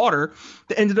selling water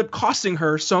that ended up costing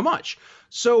her so much.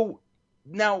 So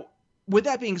now, with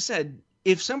that being said,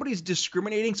 if somebody's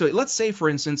discriminating, so let's say, for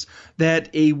instance, that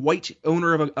a white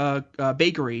owner of a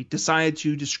bakery decided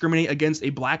to discriminate against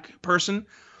a black person,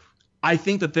 I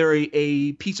think that they're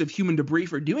a piece of human debris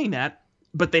for doing that,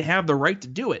 but they have the right to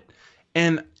do it.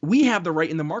 And we have the right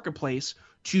in the marketplace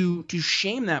to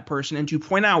shame that person and to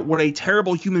point out what a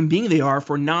terrible human being they are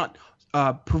for not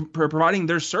providing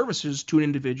their services to an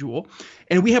individual,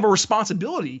 and we have a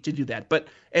responsibility to do that. But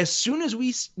as soon as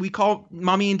we call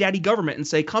mommy and daddy government and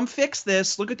say, come fix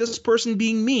this, look at this person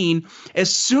being mean,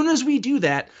 as soon as we do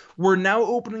that, we're now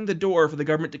opening the door for the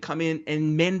government to come in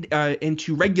and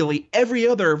to regulate every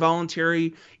other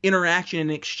voluntary interaction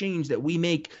and exchange that we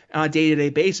make on a day-to-day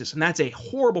basis, and that's a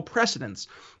horrible precedence.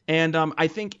 And I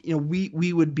think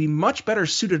we would be much better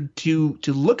suited to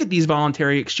look at these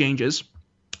voluntary exchanges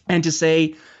and to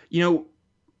say,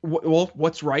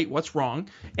 what's right, what's wrong,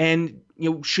 and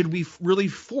should we really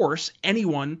force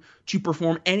anyone to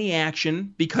perform any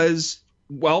action because,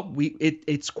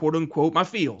 it's quote unquote my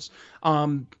feels.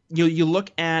 You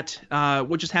look at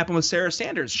what just happened with Sarah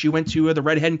Sanders. She went to the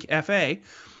Red Hen Cafe,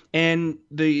 and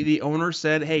the owner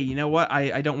said, "Hey, you know what?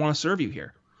 I don't want to serve you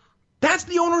here." That's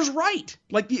the owner's right.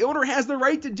 Like, the owner has the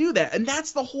right to do that. And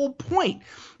that's the whole point.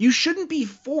 You shouldn't be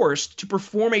forced to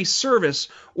perform a service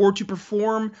or to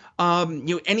perform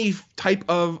any type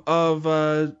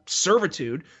of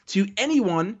servitude to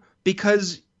anyone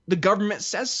because the government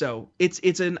says so.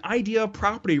 It's an idea of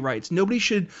property rights. Nobody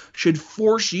should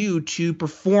force you to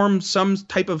perform some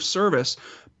type of service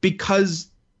because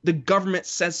the government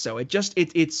says so.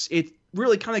 It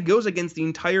really kind of goes against the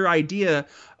entire idea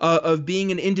of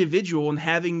being an individual and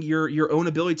having your own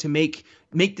ability to make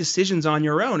decisions on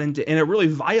your own, and it really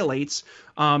violates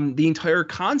the entire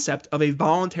concept of a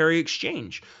voluntary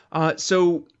exchange.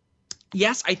 So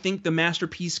yes, I think the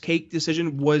Masterpiece Cake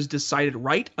decision was decided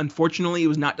right. Unfortunately, it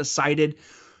was not decided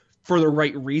for the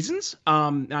right reasons.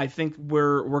 I think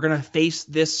we're going to face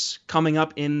this coming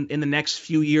up in the next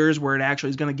few years, where it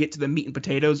actually is going to get to the meat and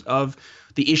potatoes of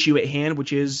the issue at hand,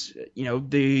 which is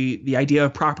the idea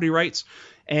of property rights.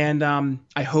 And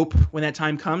I hope when that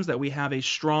time comes that we have a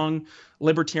strong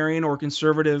libertarian or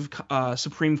conservative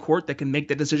Supreme Court that can make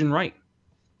that decision right.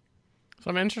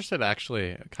 So I'm interested,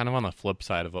 actually, kind of on the flip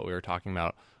side of what we were talking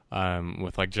about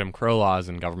with like Jim Crow laws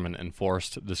and government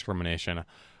enforced discrimination.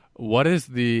 What is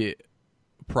the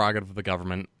prerogative of the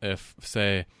government if,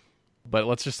 say, but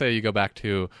let's just say you go back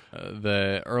to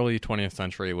the early 20th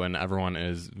century when everyone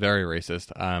is very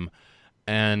racist,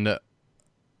 and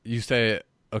you say,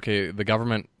 okay, the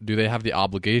government, do they have the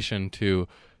obligation to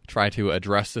try to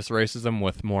address this racism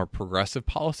with more progressive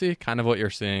policy, kind of what you're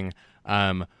seeing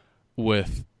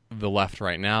with the left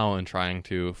right now and trying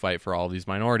to fight for all these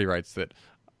minority rights that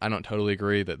I don't totally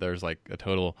agree that there's like a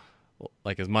total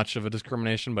like as much of a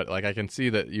discrimination, but like I can see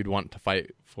that you'd want to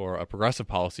fight for a progressive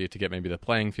policy to get maybe the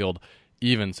playing field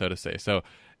even, so to say. So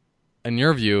in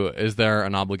your view, is there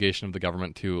an obligation of the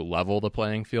government to level the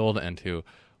playing field and to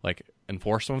like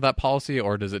enforce some of that policy,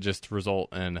 or does it just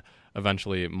result in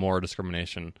eventually more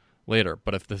discrimination later?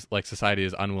 But if this like society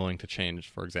is unwilling to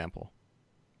change, for example.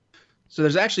 So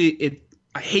there's actually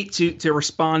I hate to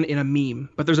respond in a meme,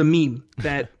 but there's a meme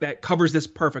that covers this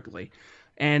perfectly.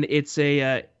 And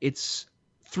it's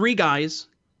three guys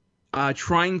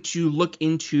trying to look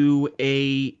into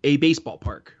a baseball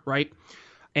park, right?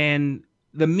 And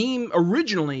the meme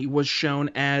originally was shown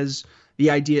as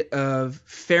the idea of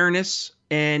fairness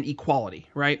and equality,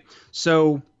 right?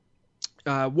 So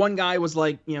one guy was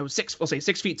like,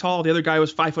 6 feet tall. The other guy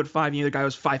was 5'5", and the other guy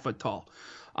was 5 foot tall.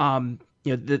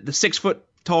 The 6 foot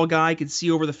tall guy could see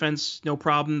over the fence, no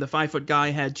problem. The 5 foot guy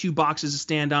had two boxes to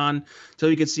stand on so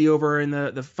he could see over, and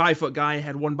the 5 foot guy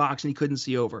had one box and he couldn't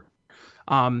see over.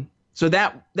 So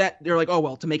that they're like, oh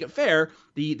well, to make it fair,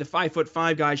 the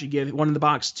 5'5" guy should give one in the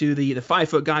box to the 5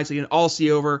 foot guy so they can all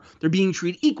see over. They're being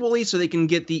treated equally so they can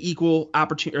get the equal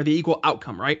opportunity or the equal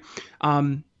outcome, right?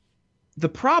 The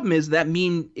problem is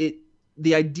the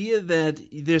idea that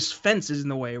this fence is in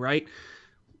the way, right?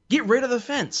 Get rid of the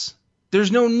fence.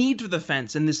 There's no need for the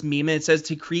fence in this meme. And it says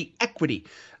to create equity,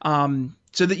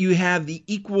 so that you have the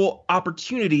equal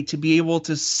opportunity to be able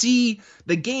to see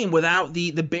the game without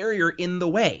the barrier in the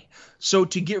way. So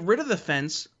to get rid of the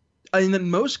fence, in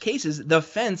most cases, the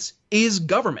fence is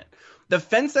government. The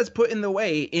fence that's put in the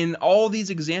way in all these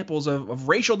examples of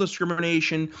racial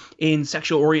discrimination, in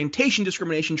sexual orientation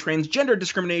discrimination, transgender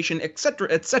discrimination,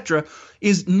 etc.,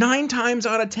 is 9 times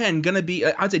out of 10 going to be,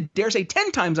 I'd dare say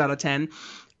 10 times out of 10,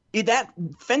 that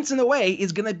fence in the way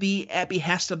is going to be at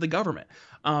behest of the government.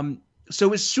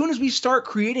 So as soon as we start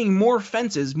creating more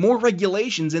fences, more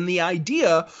regulations, and the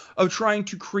idea of trying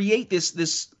to create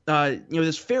this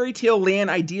fairy tale land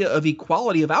idea of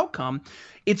equality of outcome,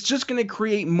 it's just going to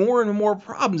create more and more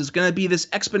problems. It's going to be this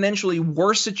exponentially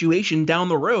worse situation down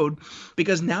the road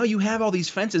because now you have all these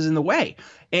fences in the way.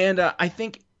 And I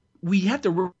think we have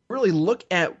to really look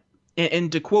at,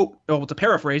 and to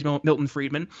paraphrase Milton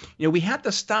Friedman, we have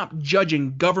to stop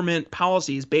judging government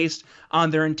policies based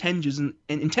on their intentions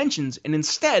and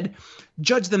instead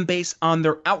judge them based on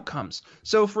their outcomes.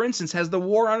 So, for instance, has the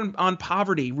war on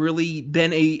poverty really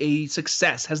been a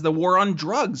success? Has the war on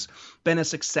drugs been a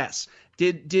success?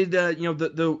 Did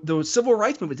the civil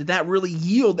rights movement, did that really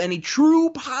yield any true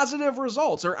positive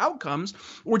results or outcomes,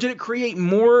 or did it create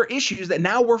more issues that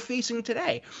now we're facing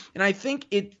today? And I think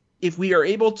if we are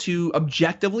able to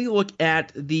objectively look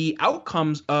at the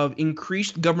outcomes of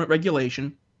increased government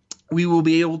regulation, we will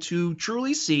be able to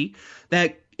truly see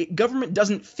that government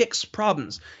doesn't fix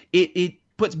problems. It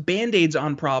puts Band-Aids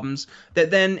on problems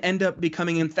that then end up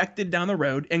becoming infected down the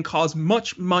road and cause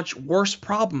much, much worse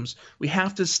problems. We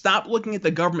have to stop looking at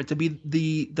the government to be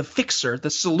the fixer,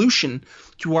 the solution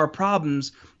to our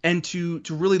problems, and to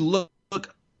really look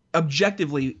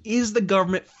objectively, is the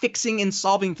government fixing and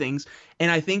solving things?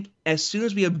 And I think as soon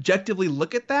as we objectively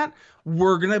look at that,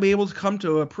 we're going to be able to come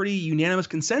to a pretty unanimous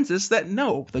consensus that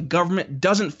no, the government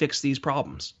doesn't fix these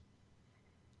problems.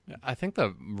 I think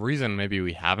the reason maybe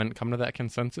we haven't come to that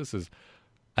consensus is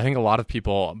I think a lot of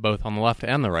people, both on the left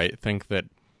and the right, think that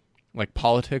like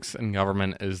politics and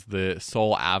government is the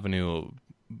sole avenue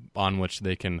on which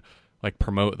they can like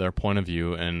promote their point of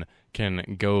view and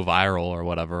can go viral or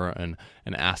whatever, and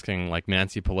asking like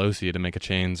Nancy Pelosi to make a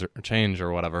change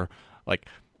or whatever. Like,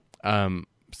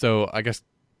 so I guess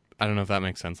I don't know if that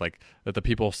makes sense. Like that the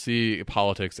people see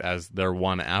politics as their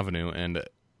one avenue and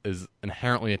is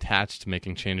inherently attached to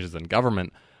making changes in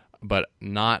government, but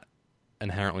not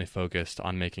inherently focused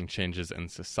on making changes in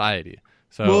society.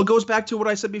 So, well, it goes back to what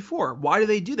I said before. Why do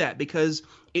they do that? Because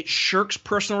it shirks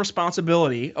personal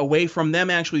responsibility away from them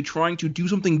actually trying to do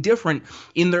something different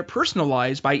in their personal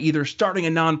lives by either starting a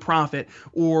nonprofit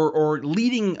or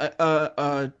leading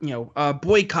a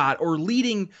boycott or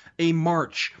leading a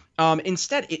march.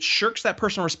 Instead, it shirks that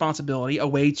personal responsibility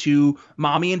away to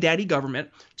mommy and daddy government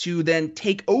to then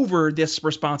take over this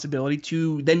responsibility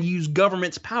to then use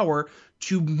government's power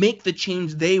to make the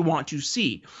change they want to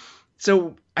see.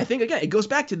 So I think, again, it goes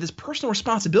back to this personal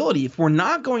responsibility. If we're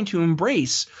not going to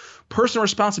embrace personal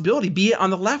responsibility, be it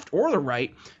on the left or the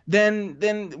right, then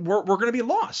we're going to be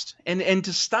lost. And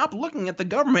to stop looking at the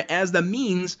government as the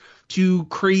means to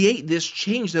create this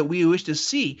change that we wish to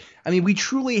see. I mean, we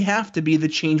truly have to be the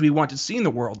change we want to see in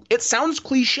the world. It sounds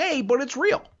cliche, but it's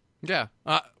real. Yeah.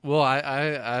 Well, I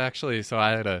actually, so I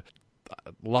had a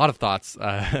lot of thoughts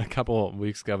a couple of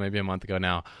weeks ago, maybe a month ago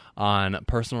now, on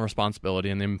personal responsibility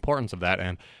and the importance of that.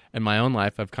 And in my own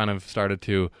life, I've kind of started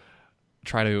to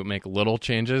try to make little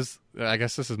changes. I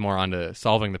guess this is more onto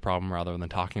solving the problem rather than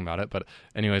talking about it. But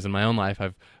anyways, in my own life,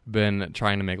 I've been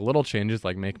trying to make little changes,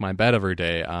 like make my bed every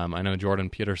day. I know Jordan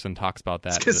Peterson talks about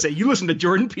that. I was going to say, you listened to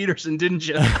Jordan Peterson, didn't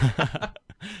you?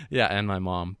 Yeah, and my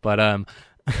mom. But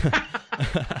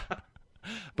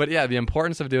but yeah, the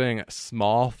importance of doing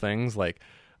small things. Like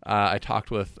I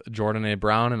talked with Jordan A.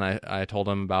 Brown, and I told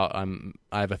him about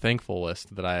I have a thankful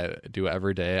list that I do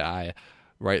every day. I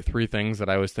write 3 things that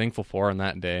I was thankful for in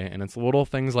that day, and it's little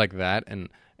things like that,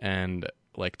 and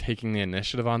like taking the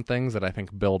initiative on things that I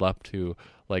think build up to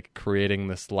like creating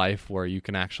this life where you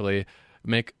can actually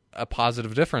make a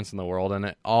positive difference in the world. And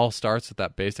it all starts at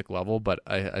that basic level. But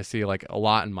I see like a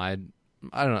lot in my,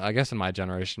 I don't know, I guess in my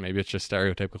generation, maybe it's just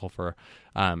stereotypical for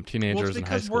teenagers and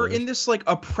high schoolers. We're in this like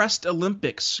oppressed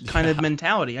Olympics kind of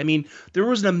mentality. I mean, there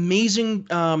was an amazing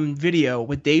video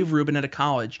with Dave Rubin at a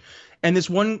college, and this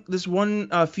one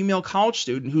female college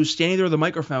student who's standing there with a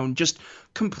microphone, just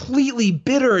completely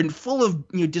bitter and full of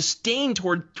disdain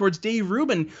towards Dave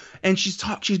Rubin, and she's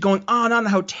going on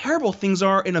how terrible things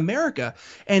are in America,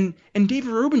 and Dave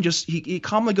Rubin just he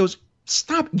calmly goes,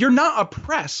 Stop. You're not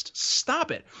oppressed.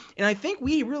 Stop it. And I think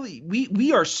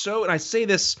we are so, and I say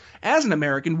this as an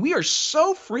American, we are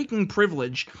so freaking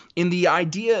privileged in the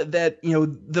idea that,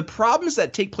 the problems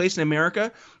that take place in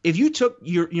America, if you took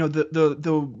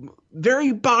the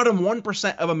very bottom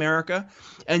 1% of America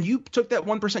and you took that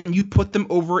 1% and you put them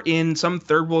over in some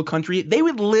third world country, they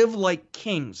would live like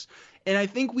kings. And I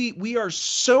think we are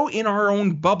so in our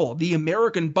own bubble, the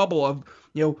American bubble of,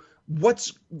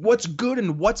 what's good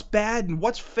and what's bad and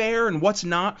what's fair and what's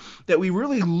not, that we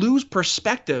really lose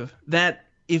perspective that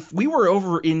if we were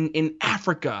over in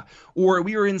Africa or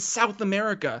we were in South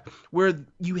America, where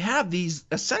you have these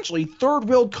essentially third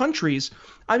world countries,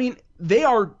 I mean, they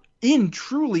are in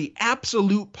truly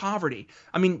absolute poverty.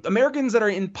 I mean, Americans that are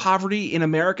in poverty in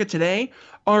America today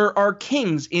are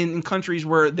kings in countries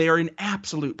where they are in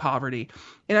absolute poverty.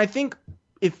 And I think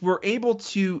if we're able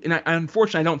to, and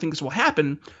unfortunately I don't think this will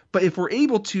happen, but if we're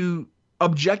able to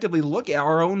objectively look at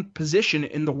our own position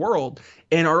in the world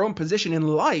and our own position in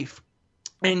life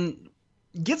and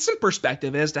get some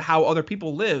perspective as to how other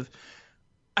people live,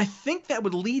 I think that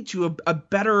would lead to a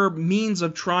better means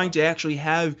of trying to actually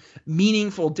have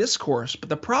meaningful discourse. But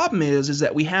the problem is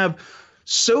that we have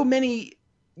so many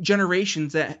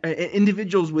generations, that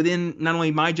individuals within not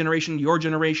only my generation, your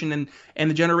generation, and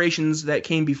the generations that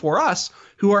came before us,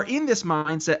 who are in this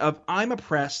mindset of, I'm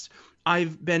oppressed,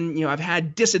 I've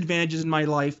had disadvantages in my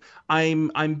life,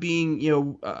 I'm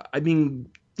being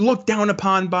looked down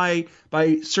upon by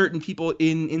certain people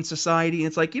in society. And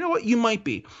it's like, you know what, you might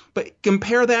be, but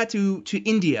compare that to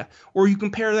India, or you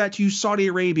compare that to Saudi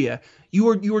Arabia.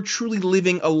 You are truly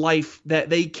living a life that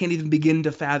they can't even begin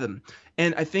to fathom.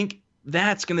 And I think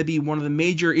that's going to be one of the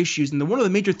major issues, and one of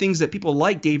the major things that people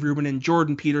like Dave Rubin and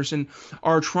Jordan Peterson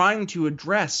are trying to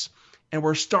address. And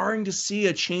we're starting to see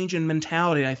a change in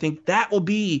mentality. And I think that will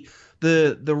be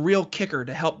the real kicker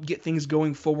to help get things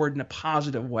going forward in a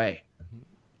positive way.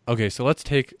 Okay, so let's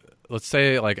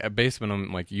say, like, at base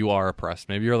minimum, like, you are oppressed.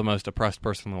 Maybe you're the most oppressed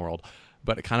person in the world.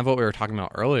 But kind of what we were talking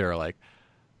about earlier, like,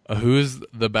 who's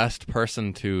the best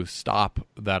person to stop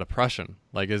that oppression?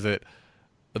 Like, is it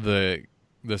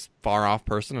this far off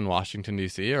person in Washington,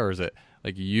 D.C., or is it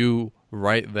like you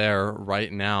right there,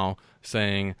 right now,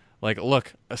 saying, like,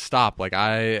 look, stop. Like,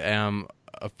 I am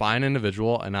a fine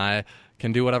individual and I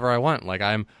can do whatever I want. Like,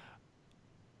 I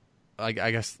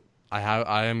guess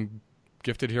I am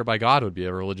gifted here by God would be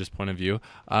a religious point of view.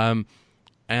 And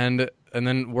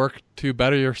then work to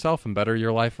better yourself and better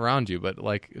your life around you. But,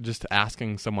 like, just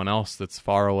asking someone else that's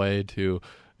far away to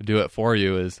do it for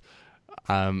you is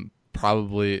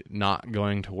probably not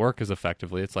going to work as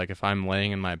effectively. It's like, if I'm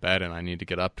laying in my bed and I need to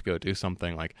get up to go do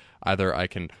something, like, either I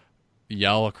can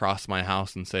yell across my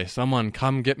house and say, someone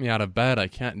come get me out of bed, I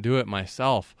can't do it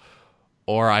myself,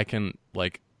 or I can,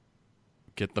 like,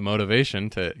 get the motivation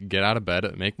to get out of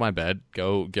bed, make my bed,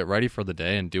 go get ready for the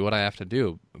day and do what I have to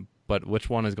do. But which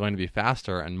one is going to be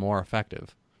faster and more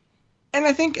effective? And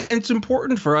I think it's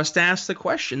important for us to ask the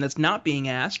question that's not being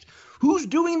asked: who's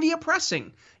doing the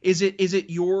oppressing? Is it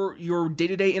your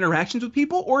day-to-day interactions with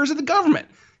people, or is it the government?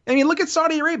 I mean, look at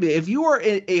Saudi Arabia. If you are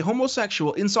a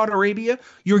homosexual in Saudi Arabia,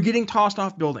 you're getting tossed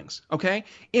off buildings, okay?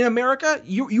 In America,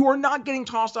 you are not getting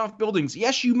tossed off buildings.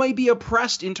 Yes, you might be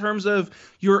oppressed in terms of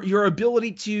your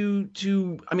ability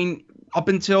to I mean, up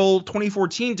until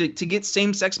 2014 to get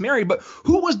same-sex marriage, but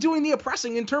who was doing the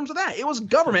oppressing in terms of that? It was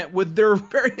government with their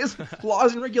various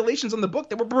laws and regulations on the book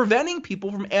that were preventing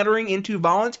people from entering into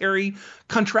voluntary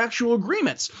contractual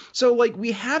agreements. So, like,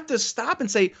 we have to stop and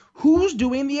say, who's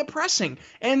doing the oppressing?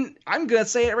 And I'm going to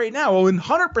say it right now,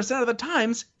 100% of the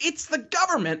times, it's the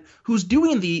government who's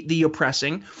doing the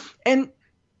oppressing. And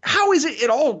how is it at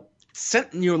all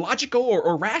logical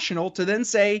or rational to then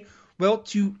say, well,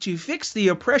 to fix the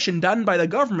oppression done by the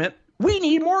government, we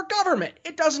need more government?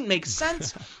 It doesn't make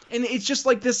sense. And it's just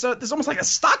like this almost like a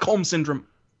Stockholm syndrome.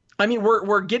 I mean,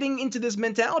 we're getting into this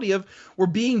mentality of we're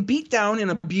being beat down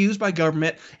and abused by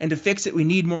government, and to fix it, we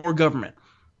need more government.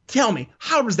 Tell me,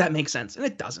 how does that make sense? And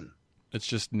it doesn't. It's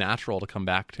just natural to come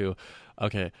back to,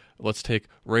 okay, let's take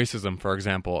racism, for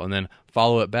example, and then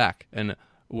follow it back. And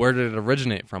where did it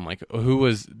originate from? Like, who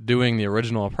was doing the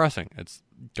original oppressing? It's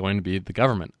going to be the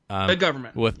government. The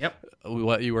government. With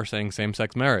what you were saying,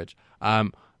 same-sex marriage.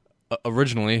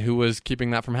 Originally, who was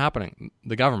keeping that from happening?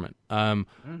 The government.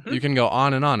 You can go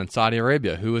on and on. In Saudi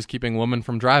Arabia, who was keeping women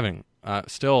from driving?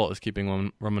 Still is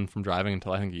keeping women from driving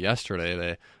until I think yesterday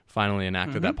they finally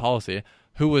enacted that policy.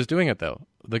 Who was doing it, though?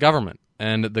 The government.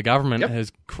 And the government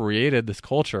has created this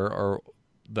culture, or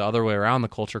the other way around, the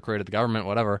culture created the government,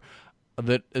 whatever,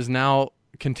 that is now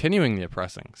continuing the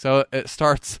oppressing. So it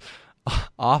starts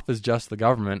off as just the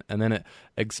government, and then it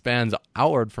expands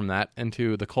outward from that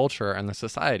into the culture and the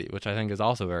society, which I think is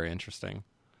also very interesting.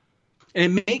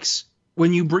 And it makes,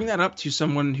 when you bring that up to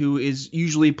someone who is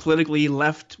usually politically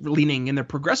left-leaning in their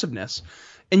progressiveness,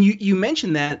 and you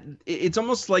mentioned that, it's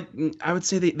almost like, I would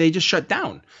say they just shut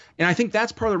down. And I think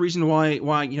that's part of the reason why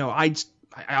I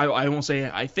won't say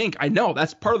I think, I know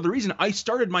that's part of the reason I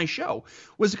started my show,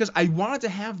 was because I wanted to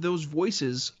have those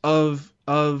voices of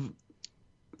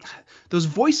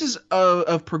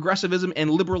progressivism and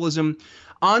liberalism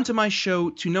onto my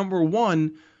show to, number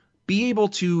one, be able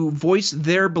to voice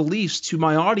their beliefs to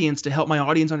my audience, to help my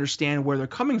audience understand where they're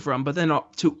coming from, but then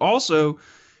to also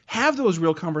have those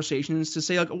real conversations to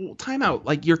say, like, well, time out.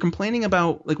 Like, you're complaining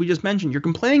about, like we just mentioned, you're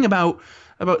complaining about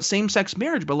same-sex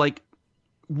marriage, but like,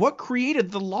 what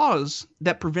created the laws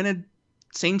that prevented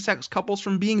same-sex couples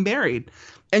from being married?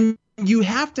 And you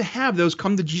have to have those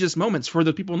come to Jesus moments for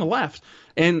the people on the left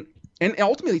and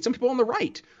ultimately some people on the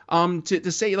right,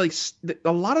 to say, like,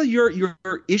 a lot of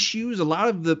your issues, a lot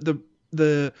of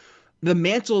the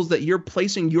mantles that you're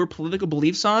placing your political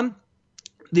beliefs on,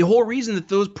 the whole reason that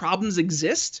those problems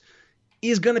exist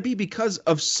is going to be because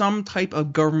of some type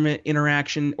of government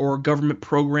interaction or government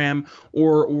program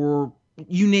or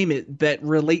you name it that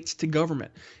relates to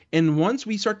government. And once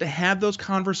we start to have those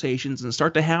conversations and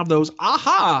start to have those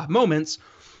aha moments,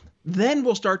 then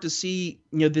we'll start to see,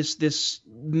 this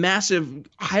massive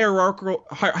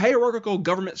hierarchical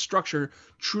government structure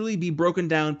truly be broken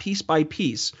down piece by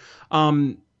piece.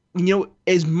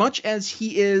 As much as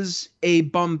he is a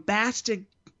bombastic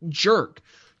jerk,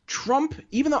 Trump,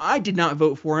 even though I did not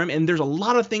vote for him, and there's a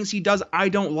lot of things he does I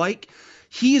don't like,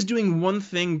 he is doing one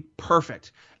thing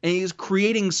perfect, and he is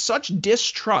creating such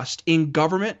distrust in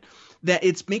government that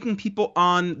it's making people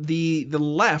on the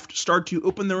left start to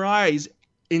open their eyes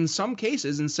in some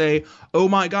cases and say, "Oh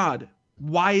my God,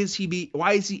 why is he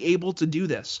able to do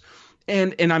this?"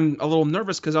 And I'm a little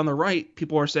nervous because on the right,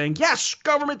 people are saying, "Yes,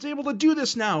 government's able to do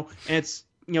this now," and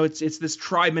it's this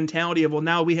tribe mentality of, well,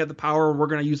 now we have the power and we're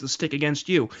going to use the stick against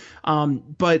you.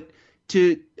 But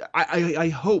I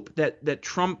hope that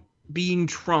Trump being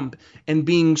Trump and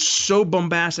being so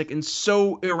bombastic and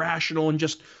so irrational and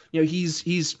just,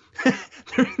 he's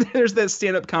there's that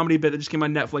stand-up comedy bit that just came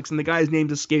on Netflix and the guy's name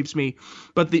escapes me,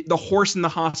 but the horse in the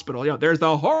hospital, there's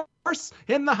the horse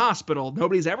in the hospital.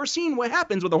 Nobody's ever seen what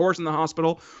happens with a horse in the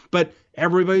hospital, but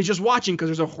everybody's just watching because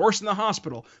there's a horse in the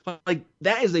hospital. Like,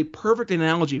 that is a perfect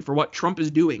analogy for what Trump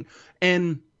is doing.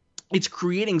 And it's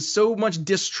creating so much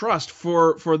distrust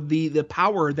for the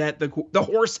power that the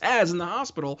horse has in the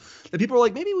hospital that people are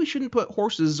like, maybe we shouldn't put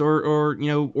horses or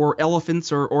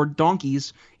elephants or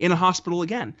donkeys in a hospital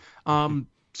again.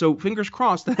 So fingers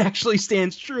crossed that actually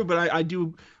stands true, but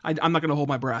I'm not going to hold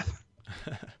my breath.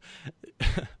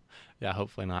 Yeah,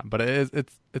 hopefully not. But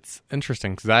it's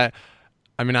interesting because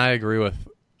I agree with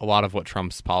a lot of what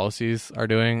Trump's policies are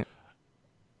doing.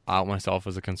 I'll out myself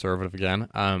as a conservative again,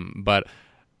 but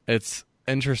it's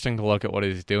interesting to look at what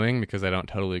he's doing because I don't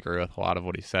totally agree with a lot of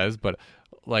what he says, but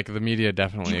like the media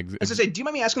definitely. As I say, do you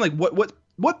mind me asking, like,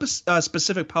 what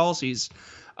specific policies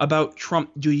about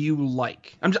Trump do you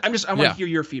like? I want to hear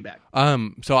your feedback.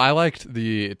 So I liked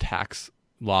the tax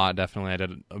law. Definitely, I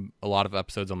did a lot of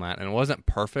episodes on that, and it wasn't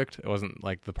perfect. It wasn't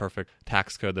like the perfect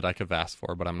tax code that I could have asked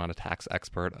for, but I'm not a tax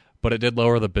expert. But it did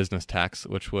lower the business tax,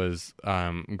 which was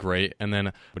great. And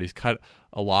then, but he's cut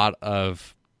a lot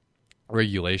of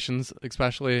regulations,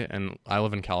 especially, and I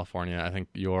live in California. I think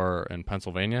you're in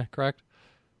Pennsylvania, correct?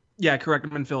 Yeah, correct.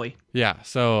 I'm in Philly. Yeah,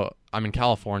 so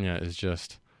California is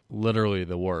just literally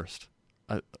the worst.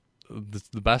 It's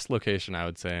the best location, I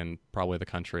would say, in probably the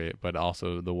country, but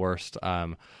also the worst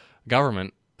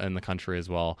government in the country as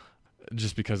well,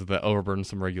 just because of the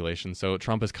overburdensome regulations. So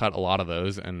Trump has cut a lot of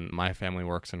those, and my family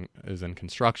is in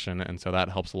construction, and so that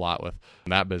helps a lot with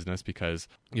that business because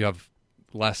you have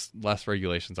less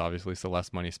regulations, obviously, so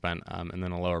less money spent, and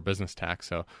then a lower business tax,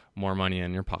 so more money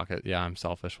in your pocket. Yeah, I'm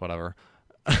selfish, whatever.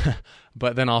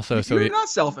 But then also, you're not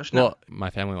selfish. No. Well, my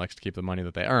family likes to keep the money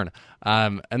that they earn.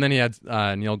 And then he had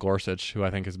Neil Gorsuch, who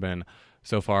I think has been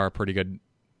so far a pretty good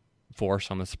force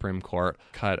on the Supreme Court.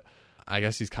 I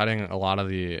guess he's cutting a lot of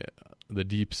the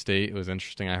deep state. It was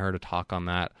interesting. I heard a talk on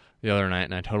that the other night,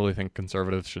 and I totally think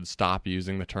conservatives should stop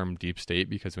using the term deep state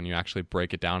because when you actually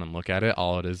break it down and look at it,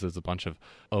 all it is a bunch of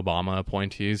Obama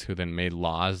appointees who then made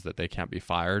laws that they can't be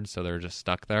fired, so they're just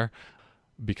stuck there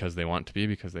because they want to be,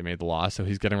 because they made the law. So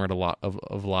he's getting rid of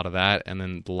a lot of that, and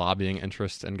then the lobbying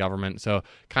interests in government. So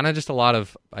kind of just a lot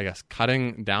of, I guess,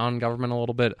 cutting down government a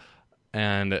little bit.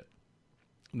 And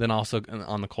Then also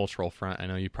on the cultural front, I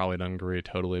know you probably don't agree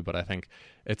totally, but I think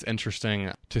it's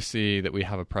interesting to see that we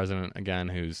have a president, again,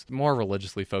 who's more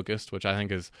religiously focused, which I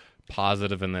think is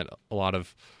positive in that a lot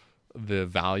of the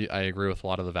value, I agree with a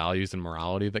lot of the values and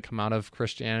morality that come out of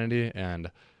Christianity. And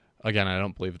again, I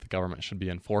don't believe that the government should be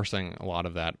enforcing a lot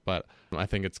of that, but I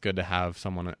think it's good to have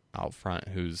someone out front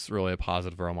who's really a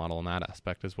positive role model in that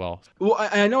aspect as well. Well,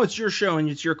 I know it's your show and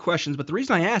it's your questions, but the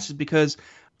reason I asked is because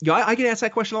I get asked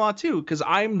that question a lot too, because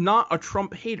I'm not a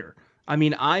Trump hater. I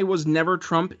mean, I was never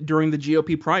Trump during the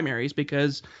GOP primaries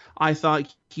because I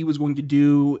thought he was going to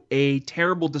do a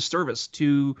terrible disservice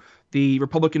to the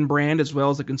Republican brand as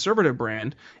well as the conservative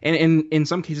brand, and in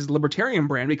some cases libertarian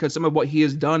brand, because some of what he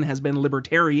has done has been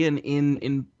libertarian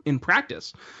in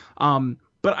practice.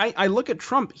 But I look at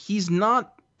Trump. He's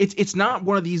not. It's not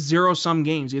one of these zero-sum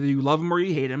games. Either you love him or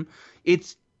you hate him.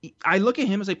 I look at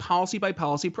him as a policy by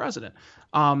policy president.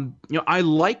 I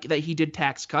like that he did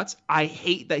tax cuts. I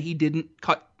hate that he didn't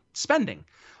cut spending.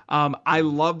 I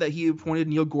love that he appointed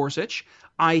Neil Gorsuch.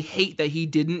 I hate that he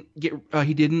didn't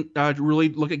really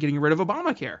look at getting rid of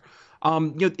Obamacare.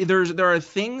 There are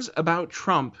things about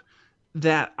Trump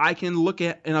that I can look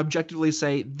at and objectively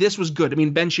say this was good. I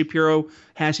mean, Ben Shapiro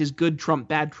has his good Trump,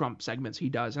 bad Trump segments he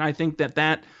does, and I think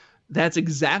that's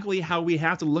exactly how we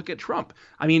have to look at Trump.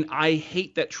 I mean, I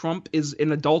hate that Trump is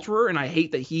an adulterer, and I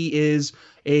hate that he is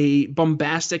a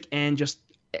bombastic and just,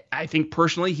 I think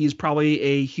personally, he's probably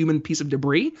a human piece of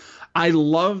debris. I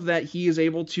love that he is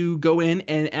able to go in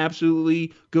and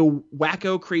absolutely go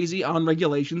wacko crazy on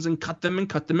regulations and cut them and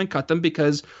cut them and cut them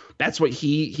because that's what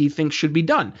he thinks should be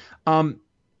done.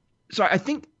 So I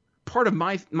think part of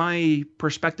my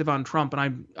perspective on Trump,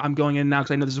 and I'm going in now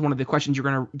because I know this is one of the questions you're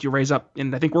going to raise up,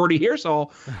 and I think we're already here,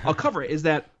 so I'll cover it. Is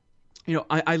that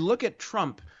I look at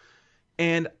Trump,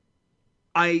 and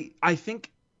I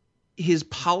think his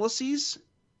policies,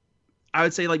 I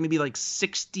would say maybe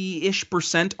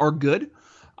 60-ish% are good,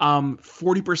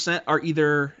 40% are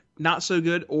either not so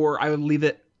good, or I would leave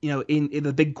it in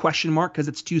the big question mark because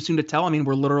it's too soon to tell. I mean,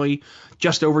 we're literally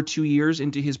just over 2 years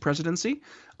into his presidency.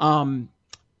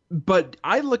 But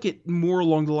I look at more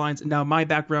along the lines. Now, my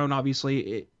background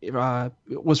obviously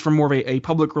was from more of a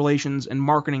public relations and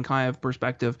marketing kind of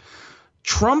perspective.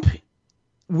 Trump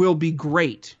will be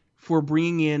great for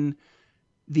bringing in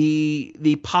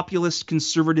the populist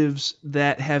conservatives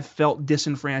that have felt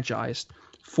disenfranchised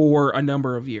for a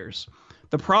number of years.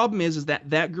 The problem is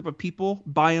that group of people,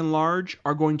 by and large,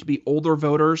 are going to be older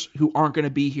voters who aren't going to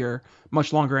be here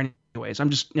much longer anyways.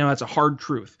 That's a hard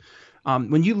truth.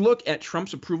 When you look at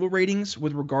Trump's approval ratings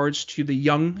with regards to the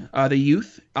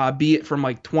youth, be it from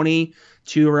 20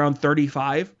 to around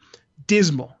 35,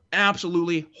 dismal,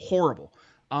 absolutely horrible.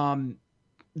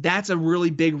 That's a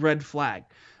really big red flag.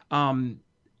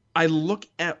 I look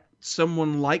at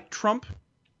someone like Trump,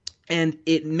 and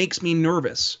it makes me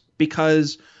nervous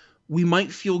because we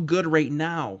might feel good right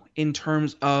now in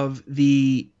terms of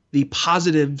the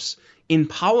positives in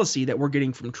policy that we're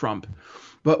getting from Trump.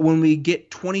 But when we get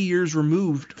 20 years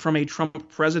removed from a Trump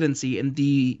presidency and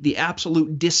the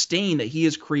absolute disdain that he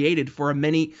has created for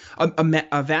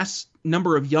a vast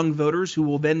number of young voters who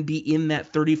will then be in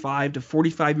that 35 to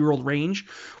 45-year-old range,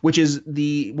 which is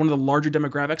one of the larger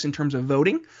demographics in terms of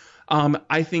voting,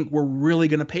 I think we're really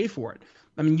going to pay for it.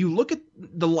 I mean, you look at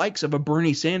the likes of a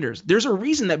Bernie Sanders. There's a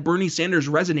reason that Bernie Sanders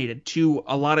resonated to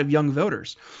a lot of young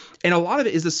voters. And a lot of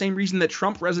it is the same reason that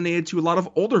Trump resonated to a lot of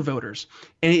older voters.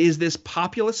 And it is this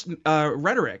populist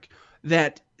rhetoric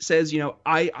that says,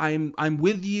 I'm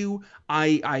with you.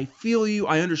 I feel you.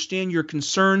 I understand your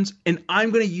concerns. And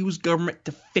I'm going to use government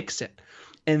to fix it.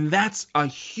 And that's a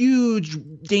huge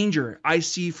danger I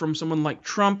see from someone like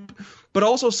Trump, but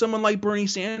also someone like Bernie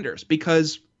Sanders,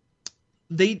 because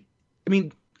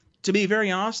to be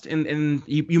very honest, and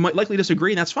you might likely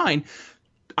disagree, and that's fine,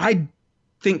 I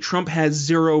think Trump has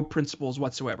zero principles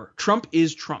whatsoever. Trump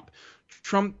is Trump.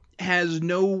 Trump has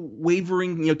no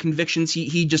wavering convictions.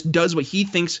 He just does what he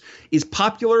thinks is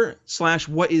popular /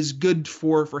 what is good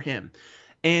for him.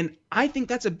 And I think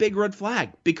that's a big red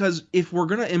flag, because if we're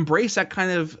going to embrace that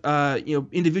kind of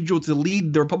individual to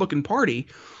lead the Republican Party,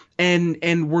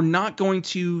 and we're not going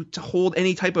to hold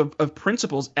any type of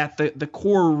principles at the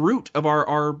core root of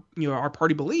our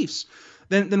party beliefs,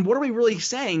 then what are we really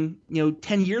saying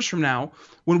 10 years from now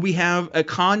when we have a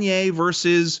Kanye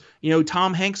versus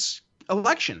Tom Hanks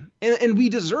election? And we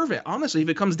deserve it, honestly. If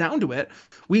it comes down to it,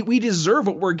 we deserve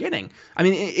what we're getting. I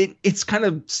mean, it's kind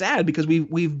of sad because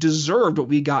we've deserved what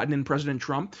we've gotten in President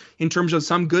Trump in terms of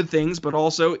some good things, but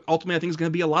also ultimately I think it's going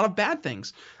to be a lot of bad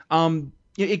things.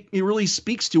 it really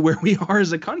speaks to where we are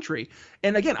as a country.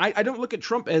 And again, I don't look at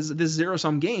Trump as this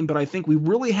zero-sum game, but I think we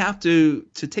really have to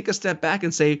take a step back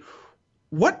and say,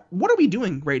 what are we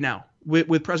doing right now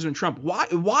with President Trump?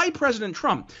 Why President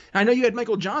Trump? And I know you had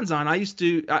Michael Johns on. I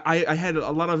had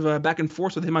a lot of back and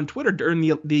forth with him on Twitter during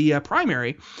the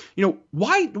primary.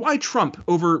 Why Trump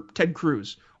over Ted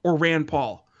Cruz or Rand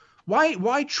Paul?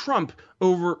 Why Trump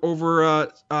over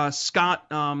Scott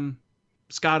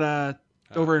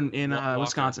over in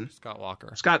Wisconsin? Scott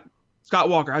Walker. Scott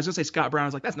Walker. I was gonna say Scott Brown. I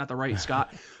was like, that's not the right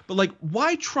Scott. But like,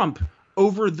 why Trump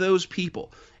over those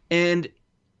people? And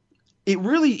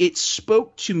it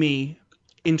spoke to me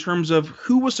in terms of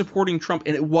who was supporting Trump,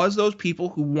 and it was those people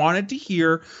who wanted to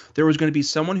hear there was going to be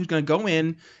someone who's going to go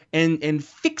in and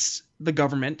fix the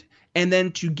government, and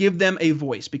then to give them a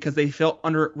voice because they felt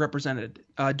underrepresented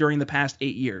during the past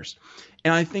 8 years.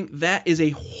 And I think that is a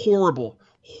horrible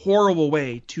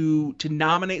way to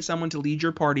nominate someone to lead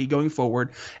your party going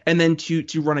forward, and then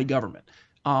to run a government,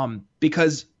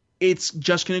 because it's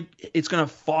gonna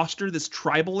foster this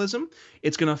tribalism.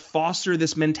 It's gonna foster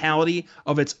this mentality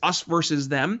of it's us versus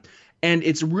them, and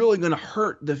it's really gonna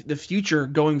hurt the future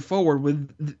going forward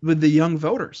with the young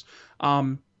voters.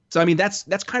 So I mean,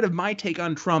 that's kind of my take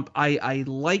on Trump. I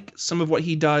like some of what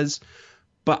he does,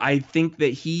 but I think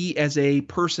that he, as a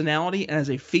personality and as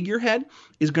a figurehead,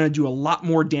 is going to do a lot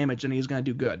more damage than he's going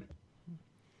to do good.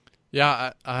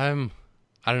 Yeah, I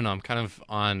don't know. I'm kind of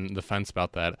on the fence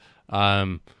about that.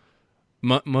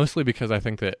 Mostly because I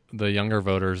think that the younger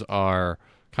voters are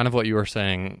kind of what you were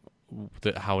saying,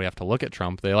 that how we have to look at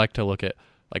Trump. They like to look at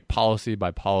like policy by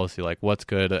policy, like what's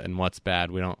good and what's bad.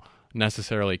 We don't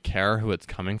necessarily care who it's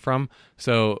coming from.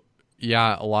 So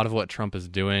yeah, a lot of what Trump is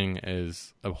doing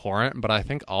is abhorrent, but I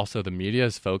think also the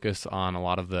media's focus on a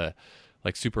lot of the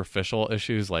like superficial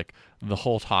issues, like the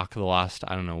whole talk the last,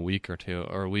 I don't know, week or two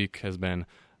or a week has been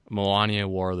Melania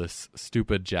wore this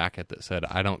stupid jacket that said,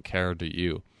 "I don't care, do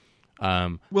you?"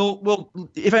 Well,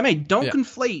 if I may, don't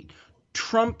conflate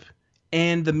Trump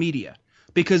and the media,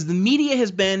 because the media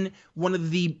has been one of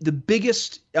the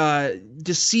biggest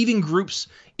deceiving groups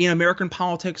in American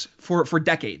politics for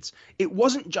decades. It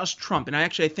wasn't just Trump. And I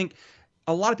think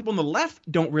a lot of people on the left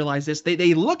don't realize this.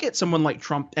 They look at someone like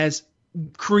Trump as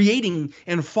creating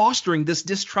and fostering this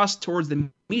distrust towards the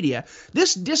media.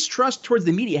 This distrust towards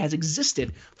the media has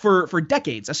existed for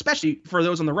decades, especially for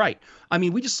those on the right. I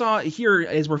mean, we just saw here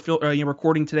as we're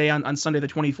recording today on Sunday the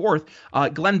 24th,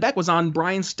 Glenn Beck was on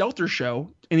Brian Stelter's show,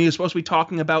 and he was supposed to be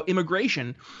talking about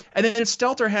immigration. And then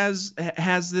Stelter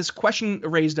has this question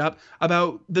raised up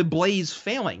about the Blaze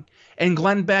failing. And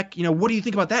Glenn Beck, what do you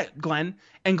think about that, Glenn?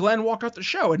 And Glenn walked off the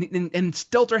show, and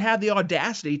Stelter had the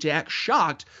audacity to act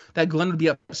shocked that Glenn would be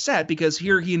upset, because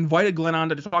here he invited Glenn on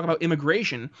to talk about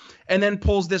immigration, and then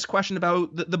pulls this question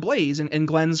about the Blaze and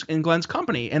Glenn's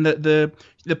company and the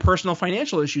personal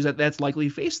financial issues that's likely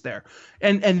faced there,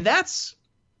 and that's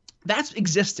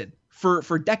existed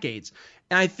for decades.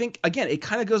 And I think, again, it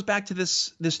kind of goes back to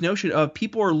this notion of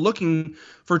people are looking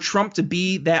for Trump to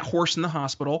be that horse in the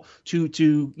hospital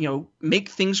to make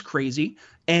things crazy.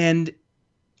 And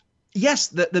yes,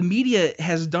 the media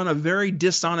has done a very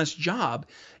dishonest job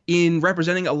in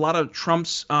representing a lot of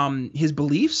Trump's his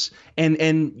beliefs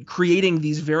and creating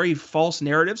these very false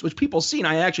narratives, which people see, and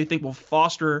I actually think will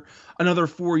foster another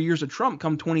 4 years of Trump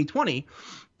come 2020.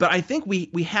 But I think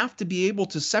we have to be able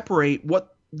to separate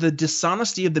what the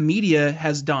dishonesty of the media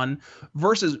has done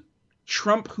versus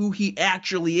Trump, who he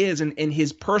actually is, and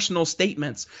his personal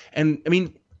statements. And I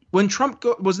mean, when Trump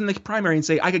was in the primary and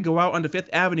say, I could go out onto Fifth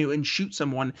Avenue and shoot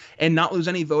someone and not lose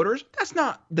any voters, that's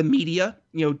not the media,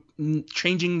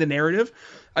 changing the narrative.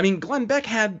 I mean, Glenn Beck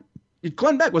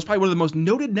was probably one of the most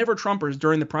noted Never Trumpers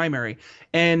during the primary,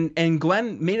 and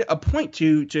Glenn made it a point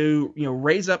to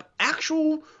raise up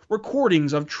actual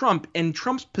recordings of Trump and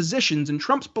Trump's positions and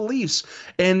Trump's beliefs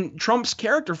and Trump's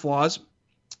character flaws.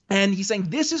 And he's saying,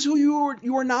 this is who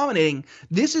you are nominating.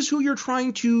 This is who you're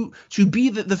trying to be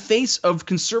the face of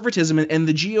conservatism and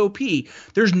the GOP.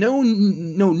 There's no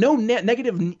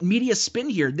negative media spin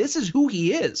here. This is who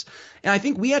he is. And I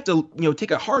think we have to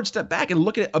take a hard step back and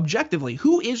look at it objectively.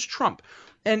 Who is Trump?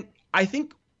 And I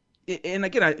think, and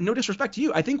again, no disrespect to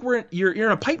you, I think you're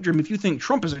in a pipe dream if you think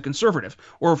Trump is a conservative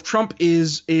or if Trump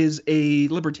is a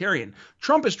libertarian.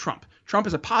 Trump is Trump. Trump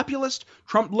is a populist.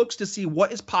 Trump looks to see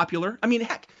what is popular. I mean,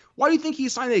 heck, why do you think he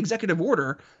signed the executive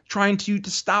order trying to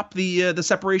stop the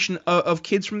separation of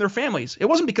kids from their families? It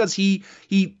wasn't because he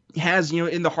has,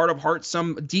 in the heart of hearts,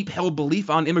 some deep held belief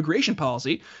on immigration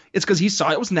policy. It's because he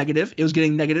saw it was negative. It was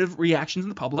getting negative reactions in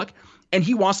the public, and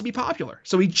he wants to be popular.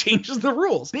 So he changes the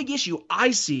rules. Big issue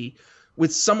I see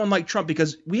with someone like Trump,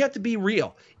 because we have to be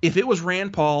real. If it was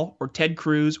Rand Paul or Ted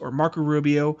Cruz or Marco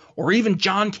Rubio or even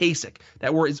John Kasich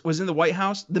that was in the White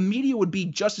House, the media would be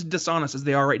just as dishonest as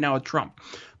they are right now with Trump.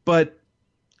 But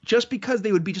just because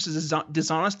they would be just as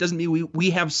dishonest doesn't mean we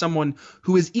have someone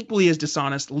who is equally as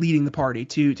dishonest leading the party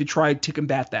to try to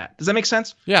combat that. Does that make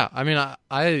sense? Yeah, I mean,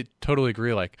 I totally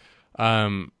agree. Like,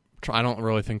 I don't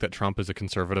really think that Trump is a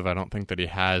conservative. I don't think that he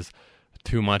has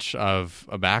too much of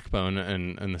a backbone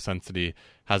in the sense that he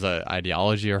has an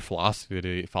ideology or philosophy that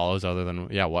he follows other than,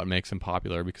 what makes him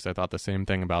popular. Because I thought the same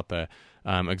thing about the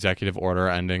executive order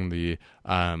ending the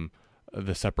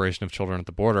separation of children at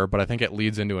the border. But I think it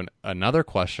leads into another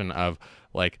question of,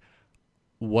 like,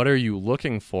 what are you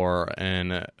looking for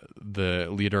in the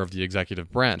leader of the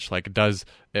executive branch? Like, does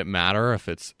it matter if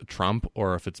it's Trump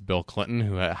or if it's Bill Clinton,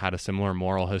 who had a similar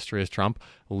moral history as Trump,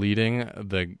 leading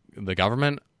the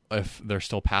government, if they're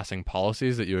still passing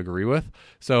policies that you agree with?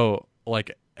 So,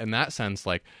 like, in that sense,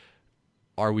 like,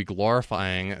 are we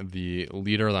glorifying the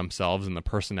leader themselves and the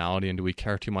personality, and do we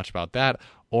care too much about that,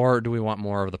 or do we want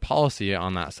more of the policy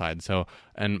on that side? So,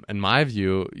 and in my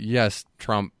view, yes,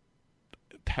 Trump,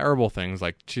 terrible things,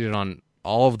 like cheated on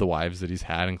all of the wives that he's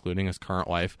had, including his current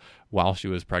wife, while she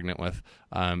was pregnant with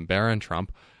Barron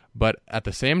Trump. But at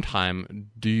the same time,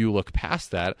 do you look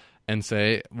past that and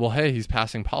say, well, hey, he's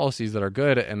passing policies that are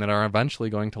good and that are eventually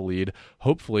going to lead,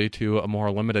 hopefully, to a more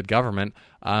limited government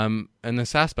in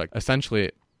this aspect?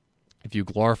 Essentially, if you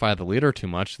glorify the leader too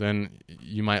much, then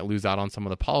you might lose out on some of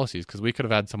the policies. Because we could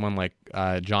have had someone like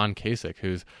John Kasich,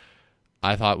 who's,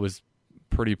 I thought, was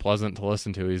pretty pleasant to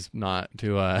listen to. He's not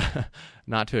too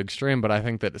extreme, but I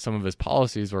think that some of his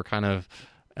policies were kind of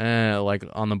like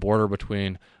on the border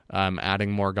between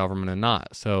adding more government and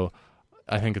not. So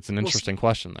I think it's an interesting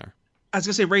question there. I was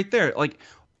gonna say right there, like,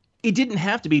 it didn't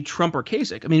have to be Trump or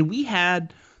Kasich. I mean, we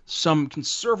had some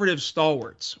conservative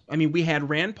stalwarts. I mean, we had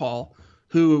Rand Paul,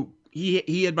 who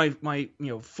he had my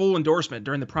full endorsement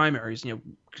during the primaries.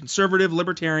 Conservative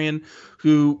libertarian,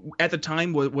 who at the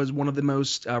time was one of the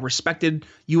most respected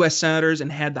U.S. senators and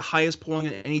had the highest polling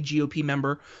of any GOP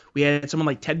member. We had someone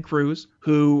like Ted Cruz,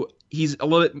 who he's a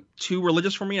little bit too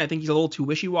religious for me. I think he's a little too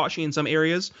wishy-washy in some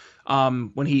areas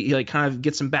when he like kind of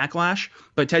gets some backlash.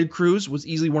 But Ted Cruz was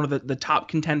easily one of the top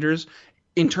contenders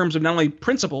in terms of not only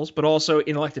principles, but also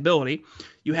in electability.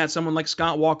 You had someone like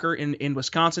Scott Walker in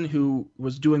Wisconsin, who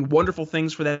was doing wonderful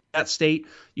things for that state.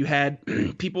 You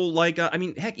had people like,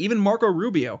 even Marco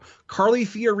Rubio, Carly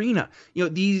Fiorina,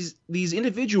 these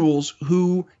individuals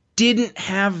who didn't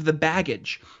have the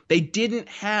baggage. They didn't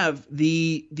have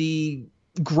the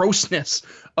grossness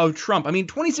of Trump. I mean,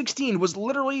 2016 was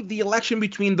literally the election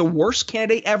between the worst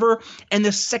candidate ever and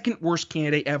the second worst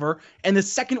candidate ever, and the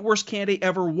second worst candidate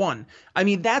ever won. I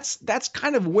mean, that's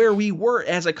kind of where we were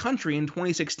as a country in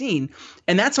 2016,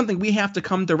 and that's something we have to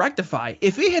come to rectify.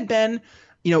 If it had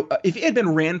been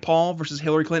Rand Paul versus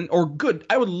Hillary Clinton,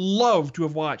 I would love to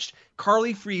have watched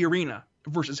Carly Fiorina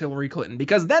versus Hillary Clinton,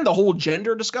 because then the whole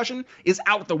gender discussion is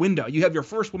out the window. You have your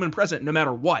first woman president no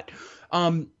matter what.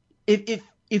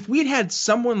 If we had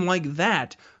someone like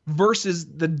that versus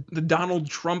the Donald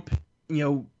Trump,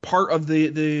 part of the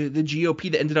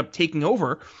GOP that ended up taking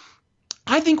over,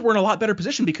 I think we're in a lot better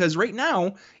position, because right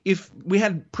now, if we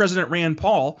had President Rand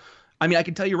Paul, I mean, I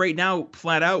can tell you right now,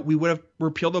 flat out, we would have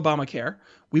repealed Obamacare.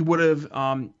 We would have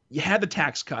had the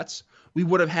tax cuts. We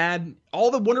would have had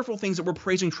all the wonderful things that we're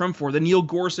praising Trump for, the Neil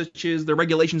Gorsuch's, the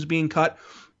regulations being cut.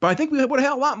 But I think we would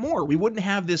have had a lot more. We wouldn't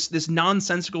have this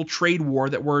nonsensical trade war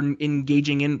that we're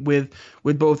engaging in with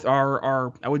both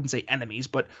our I wouldn't say enemies,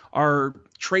 but our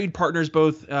trade partners,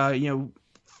 both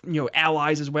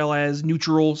allies as well as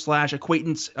neutral /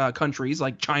 acquaintance countries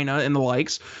like China and the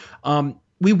likes.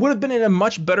 We would have been in a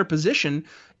much better position,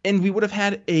 and we would have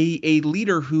had a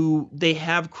leader who they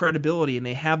have credibility and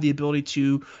they have the ability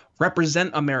to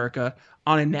represent America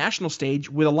on a national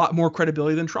stage with a lot more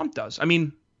credibility than Trump does. I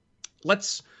mean,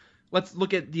 let's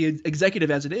look at the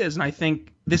executive as it is, and I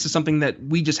think this is something that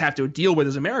we just have to deal with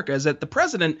as America, is that the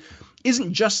president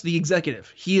isn't just the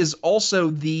executive. He is also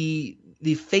the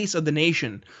face of the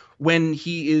nation when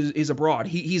he is abroad.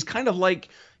 He's kind of like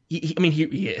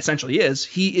he essentially is.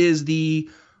 He is the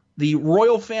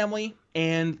royal family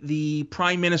and the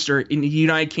prime minister in the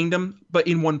United Kingdom, but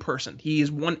in one person. He is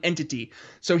one entity.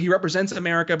 So he represents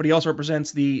America, but he also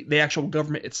represents the actual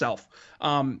government itself.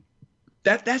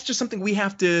 That's just something we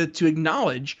have to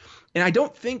acknowledge, and I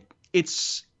don't think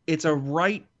it's a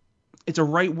right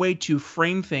way to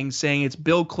frame things, saying it's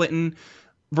Bill Clinton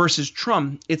versus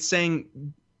Trump. It's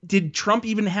saying, did Trump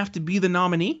even have to be the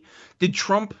nominee? Did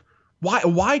Trump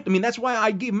Why? I mean, that's why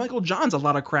I gave Michael Johns a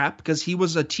lot of crap, because he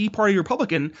was a Tea Party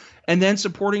Republican and then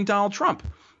supporting Donald Trump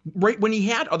right when he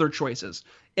had other choices.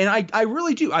 And I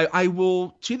really do. I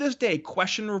will, to this day,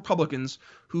 question Republicans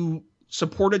who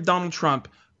supported Donald Trump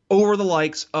over the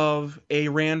likes of a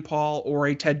Rand Paul or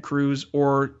a Ted Cruz,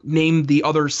 or name the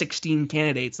other 16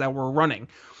 candidates that were running.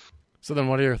 So then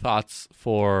what are your thoughts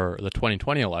for the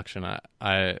 2020 election?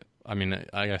 I mean,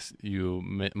 I guess you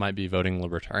might be voting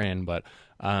Libertarian, but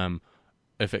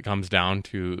if it comes down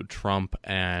to Trump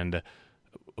and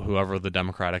whoever the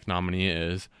Democratic nominee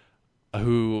is,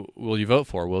 who will you vote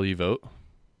for? Will you vote?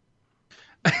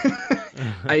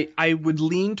 I would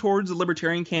lean towards the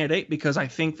Libertarian candidate, because I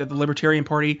think that the Libertarian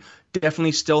Party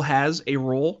definitely still has a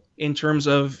role in terms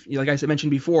of, like I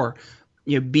mentioned before,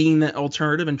 being the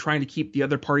alternative and trying to keep the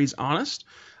other parties honest.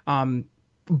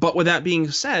 But with that being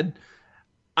said,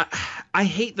 I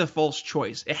hate the false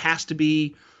choice. It has to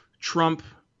be Trump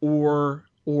or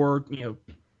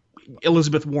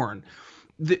Elizabeth Warren.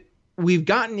 We've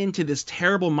gotten into this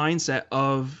terrible mindset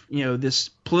of, this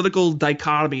political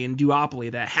dichotomy and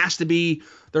duopoly that has to be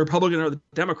the Republican or the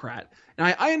Democrat. And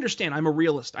I understand. I'm a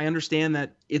realist. I understand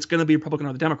that it's going to be Republican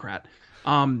or the Democrat.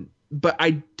 But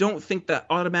I don't think that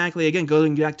automatically, again,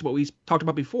 going back to what we talked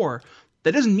about before,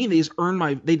 that doesn't mean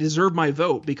they deserve my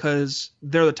vote because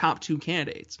they're the top two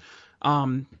candidates.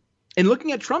 And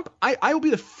looking at Trump, I will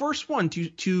be the first one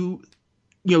to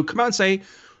come out and say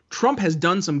Trump has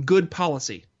done some good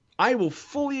policy. I will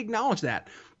fully acknowledge that.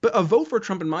 But a vote for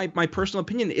Trump, in my personal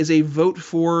opinion, is a vote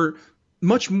for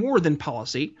much more than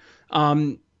policy.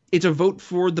 It's a vote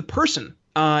for the person.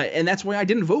 And that's why I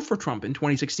didn't vote for Trump in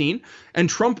 2016. And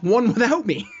Trump won without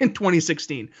me in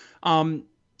 2016.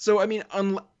 So, I mean,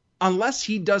 unless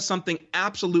he does something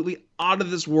absolutely out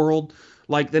of this world,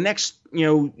 like the next,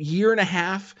 year and a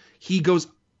half, he goes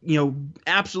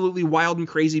absolutely wild and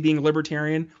crazy being a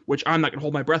libertarian, which I'm not going to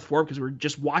hold my breath for, because we're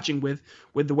just watching with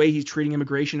the way he's treating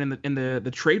immigration and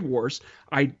the trade wars.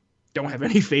 I don't have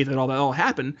any faith that that'll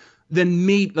happen. Then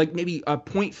maybe a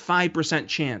 0.5%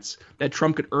 chance that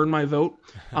Trump could earn my vote.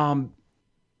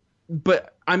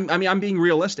 But I'm being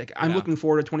realistic. I'm looking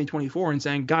forward to 2024 and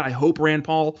saying, God, I hope Rand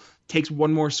Paul takes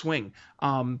one more swing.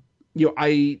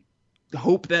 I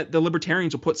hope that the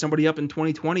Libertarians will put somebody up in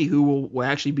 2020 who will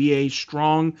actually be a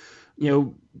strong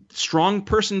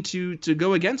person to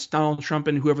go against Donald Trump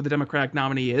and whoever the Democratic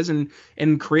nominee is,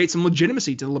 and create some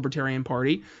legitimacy to the Libertarian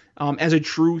Party as a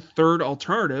true third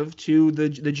alternative to the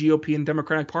GOP and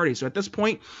Democratic Party. So at this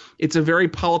point, it's a very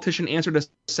politician answer to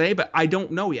say, but I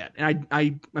don't know yet. And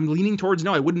I'm leaning towards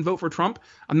no. I wouldn't vote for Trump.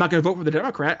 I'm not going to vote for the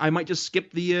Democrat. I might just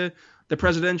skip the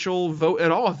presidential vote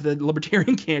at all if the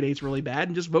Libertarian candidate's really bad,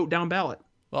 and just vote down ballot.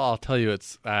 Well, I'll tell you,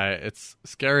 it's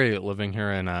scary living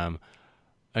here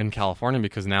in California,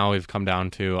 because now we've come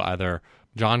down to either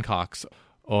John Cox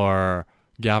or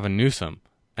Gavin Newsom,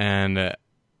 and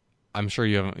I'm sure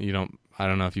I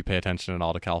don't know if you pay attention at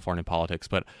all to California politics,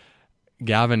 but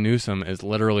Gavin Newsom is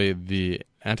literally the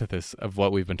antithesis of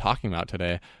what we've been talking about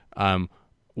today,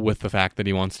 with the fact that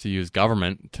he wants to use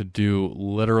government to do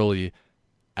literally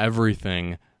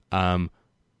everything.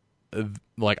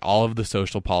 Like all of the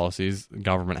social policies,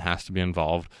 government has to be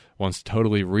involved. Wants to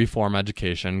totally reform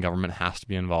education, government has to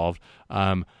be involved.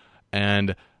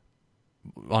 And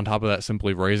on top of that,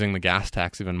 simply raising the gas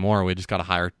tax even more. We just got a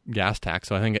higher gas tax.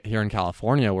 So I think here in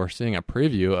California, we're seeing a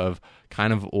preview of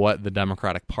kind of what the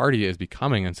Democratic Party is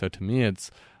becoming. And so to me, it's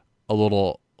a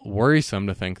little worrisome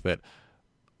to think that,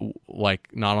 like,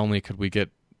 not only could we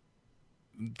get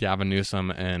Gavin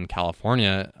Newsom in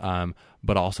California,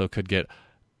 but also could get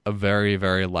a very,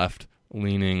 very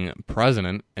left-leaning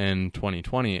president in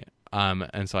 2020.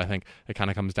 And so I think it kind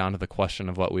of comes down to the question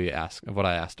of what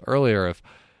I asked earlier,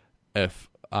 if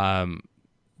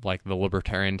like the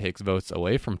Libertarian takes votes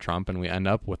away from Trump and we end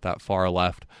up with that far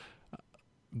left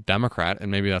Democrat, and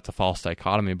maybe that's a false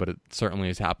dichotomy, but it certainly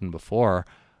has happened before.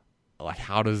 Like,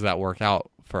 how does that work out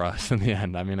for us in the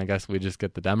end? I mean, I guess we just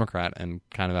get the Democrat and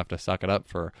kind of have to suck it up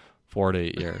for 4 to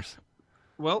 8 years.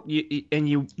 Well,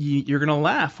 you're going to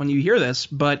laugh when you hear this,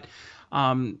 but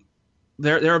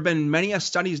there have been many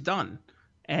studies done,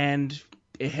 and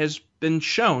it has been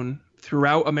shown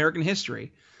throughout American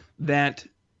history that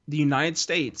the United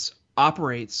States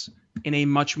operates in a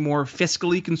much more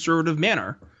fiscally conservative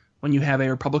manner when you have a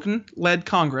Republican-led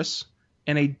Congress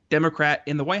and a Democrat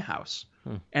in the White House.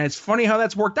 And it's funny how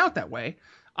that's worked out that way.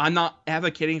 I'm not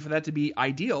advocating for that to be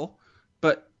ideal,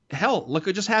 but hell, look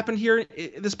what just happened here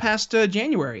this past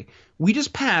January. We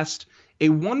just passed a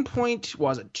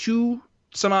 $2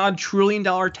 some odd $1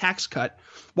 trillion tax cut,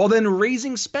 while then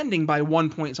raising spending by 1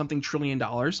 point something trillion,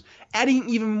 adding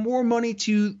even more money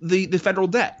to the federal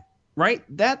debt, right?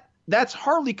 That's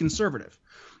hardly conservative.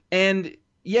 And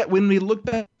yet when we look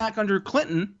back under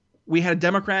Clinton, we had a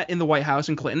Democrat in the White House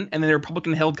in Clinton, and then a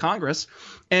Republican held Congress.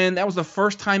 And that was the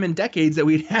first time in decades that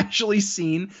we'd actually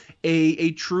seen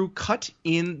a true cut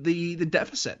in the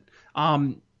deficit.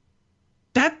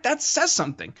 That says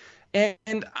something.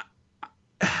 And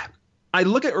I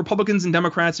look at Republicans and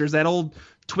Democrats. There's that old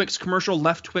Twix commercial,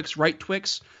 left Twix, right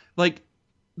Twix. Like,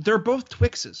 they're both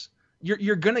Twixes.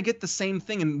 You're going to get the same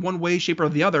thing in one way, shape, or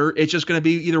the other. It's just going to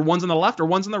be either one's on the left or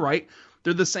one's on the right.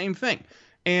 They're the same thing.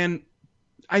 And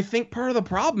I think part of the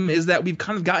problem is that we've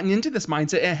kind of gotten into this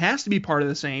mindset. It has to be part of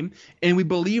the same. And we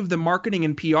believe the marketing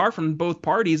and PR from both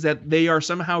parties that they are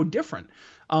somehow different.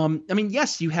 I mean,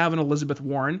 yes, you have an Elizabeth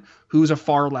Warren who's a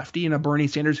far lefty and a Bernie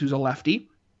Sanders who's a lefty.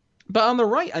 But on the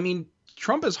right, I mean,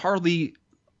 Trump is hardly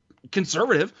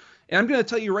conservative. And I'm going to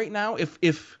tell you right now,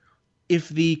 if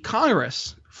the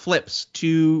Congress flips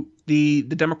to the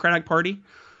Democratic Party,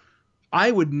 I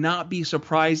would not be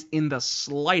surprised in the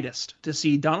slightest to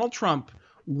see Donald Trump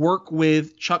work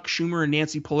with Chuck Schumer and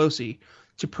Nancy Pelosi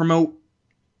to promote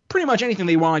pretty much anything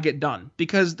they want to get done.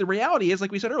 Because the reality is,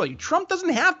 like we said earlier, Trump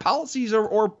doesn't have policies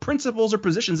or principles or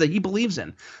positions that he believes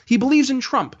in. He believes in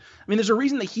Trump. I mean, there's a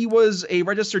reason that he was a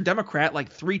registered Democrat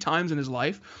like 3 times in his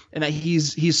life, and that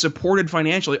he's supported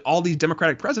financially all these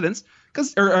Democratic presidents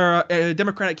or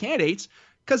Democratic candidates,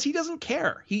 because he doesn't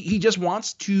care. He just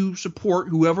wants to support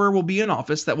whoever will be in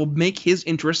office that will make his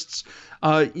interests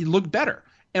look better.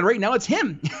 And right now it's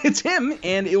him. It's him.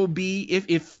 And it will be,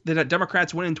 if the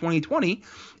Democrats win in 2020,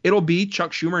 it'll be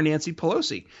Chuck Schumer and Nancy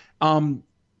Pelosi.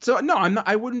 So no,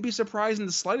 I wouldn't be surprised in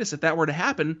the slightest if that were to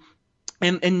happen.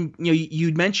 And you know,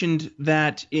 you'd mentioned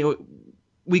that, you know,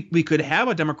 we could have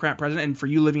a Democrat president, and for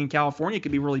you living in California, it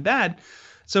could be really bad.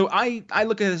 So I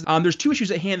look at it as, there's 2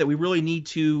 issues at hand that we really need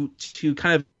to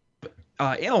kind of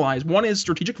analyze. One is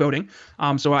strategic voting.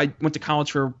 So I went to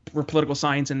college for political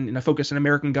science and I focused on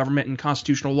American government and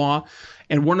constitutional law.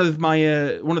 And one of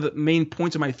the main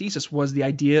points of my thesis was the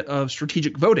idea of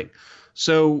strategic voting.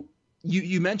 So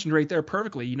you mentioned right there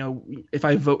perfectly. You know,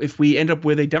 if we end up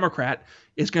with a Democrat,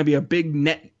 it's going to be a big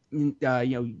net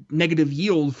negative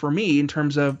yield for me in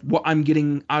terms of what I'm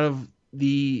getting out of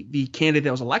the candidate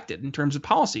that was elected in terms of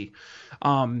policy.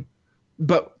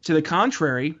 But to the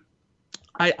contrary,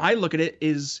 I look at it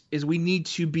is we need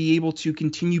to be able to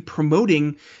continue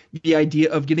promoting the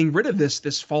idea of getting rid of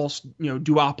this false,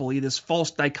 duopoly, this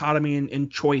false dichotomy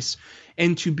and choice,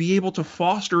 and to be able to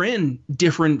foster in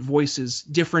different voices,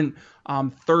 different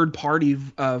third party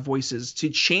voices, to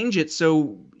change it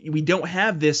so we don't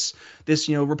have this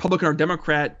Republican or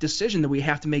Democrat decision that we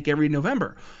have to make every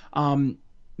November.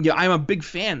 I'm a big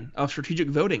fan of strategic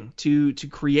voting to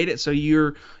create it so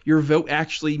your vote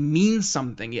actually means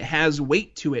something. It has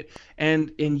weight to it,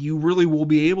 and you really will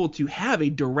be able to have a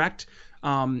direct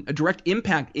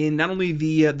impact in not only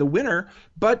the winner,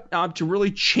 but to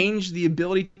really change the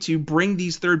ability to bring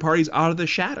these third parties out of the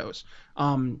shadows.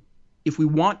 If we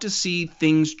want to see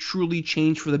things truly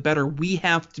change for the better, we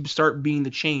have to start being the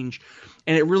change,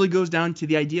 and it really goes down to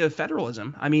the idea of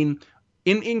federalism. I mean,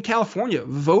 in California,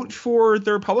 vote for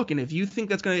the Republican if you think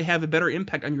that's going to have a better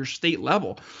impact on your state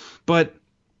level. But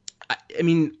I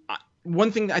mean,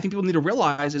 one thing I think people need to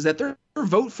realize is that their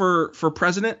vote for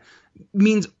president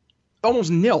means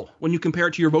almost nil when you compare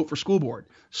it to your vote for school board.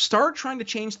 Start trying to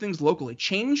change things locally.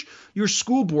 Change your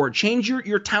school board. Change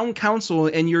your town council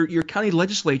and your county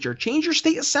legislature. Change your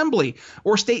state assembly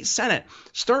or state senate.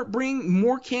 Start bringing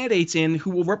more candidates in who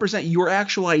will represent your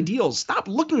actual ideals. Stop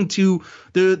looking to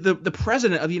the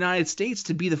president of the United States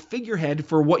to be the figurehead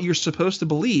for what you're supposed to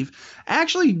believe.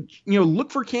 Actually,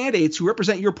 look for candidates who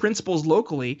represent your principles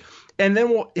locally, and then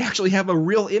we'll actually have a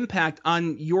real impact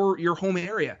on your home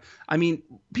area. I mean,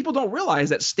 people don't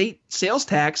realize that state sales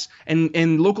tax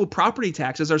and local property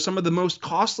taxes are some of the most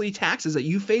costly taxes that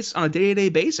you face on a day-to-day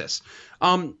basis.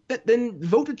 Then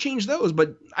vote to change those.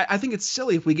 But I think it's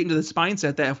silly if we get into this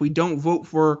mindset that if we don't vote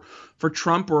for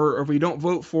Trump or if we don't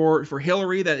vote for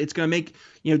Hillary, that it's going to make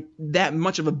that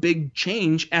much of a big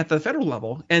change at the federal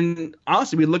level. And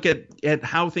honestly, we look at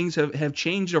how things have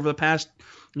changed over the past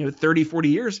 30, 40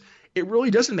 years. It really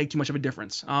doesn't make too much of a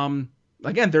difference.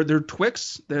 Again, they're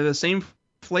Twix. They're the same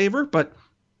flavor, but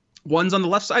one's on the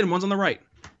left side and one's on the right.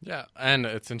 Yeah, and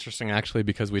it's interesting actually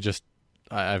because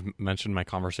I've mentioned my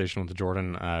conversation with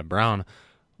Jordan Brown.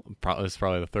 This is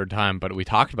probably the 3rd time, but we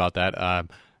talked about that,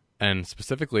 and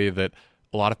specifically that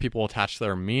a lot of people attach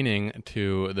their meaning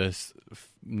to this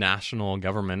national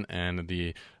government and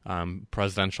the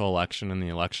presidential election and the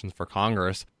elections for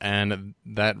Congress, and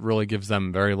that really gives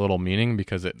them very little meaning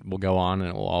because it will go on and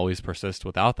it will always persist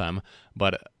without them.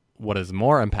 But what has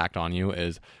more impact on you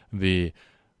is the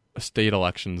state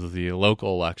elections, the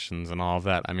local elections, and all of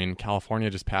that. I mean, California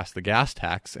just passed the gas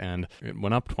tax and it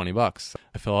went up $20.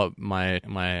 I fill up my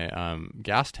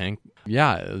gas tank.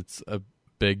 Yeah, it's a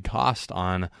big cost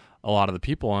on a lot of the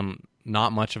people, and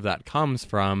not much of that comes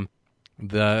from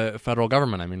the federal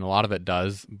government. I mean, a lot of it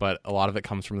does, but a lot of it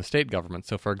comes from the state government.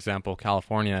 So, for example,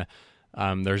 California,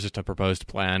 there's just a proposed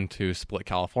plan to split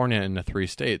California into 3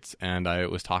 states, and I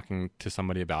was talking to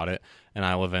somebody about it, and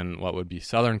I live in what would be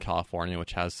Southern California,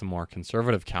 which has some more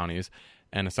conservative counties,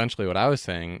 and essentially what I was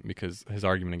saying, because his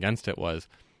argument against it was,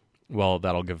 well,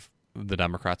 that'll give the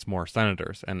Democrats more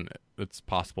senators, and it's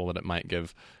possible that it might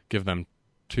give them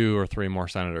 2 or 3 more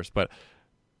senators, but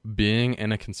being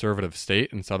in a conservative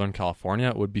state in Southern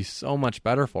California would be so much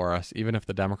better for us, even if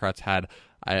the Democrats had,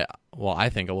 I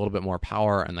think, a little bit more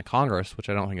power in the Congress, which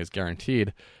I don't think is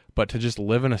guaranteed, but to just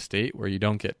live in a state where you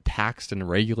don't get taxed and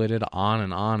regulated on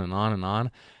and on and on and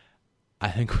on, I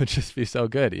think would just be so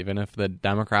good, even if the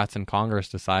Democrats in Congress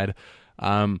decide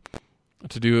to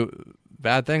do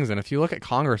bad things. And if you look at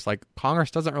Congress, like, Congress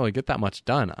doesn't really get that much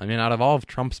done. I mean, out of all of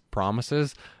Trump's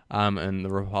promises and the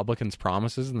Republicans'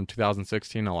 promises in the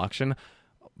 2016 election,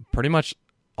 pretty much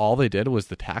all they did was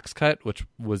the tax cut, which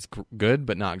was good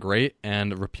but not great,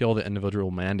 and repeal the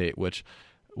individual mandate, which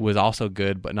was also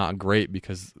good but not great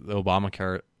because the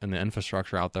Obamacare and the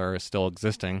infrastructure out there is still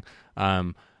existing.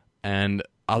 And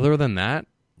other than that,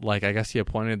 like, I guess he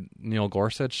appointed Neil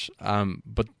Gorsuch,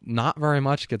 but not very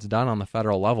much gets done on the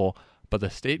federal level. But the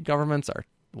state governments are,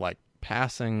 like,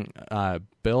 passing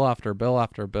bill after bill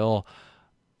after bill,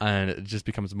 and it just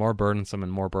becomes more burdensome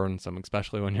and more burdensome,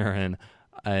 especially when you're in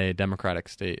a Democratic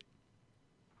state.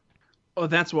 Oh,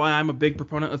 that's why I'm a big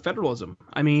proponent of federalism.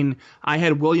 I mean, I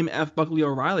had William F. Buckley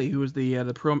O'Reilly, who was the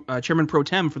chairman pro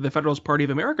tem for the Federalist Party of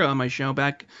America, on my show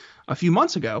back a few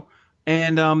months ago,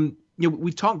 and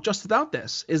we talked just about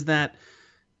this. Is that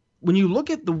when you look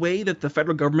at the way that the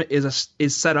federal government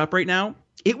is set up right now,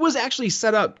 it was actually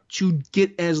set up to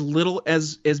get as little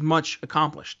as much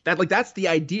accomplished. That's the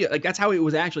idea. Like, that's how it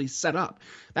was actually set up.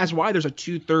 That's why there's a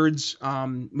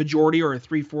 2/3 majority or a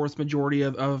 3/4 majority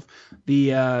of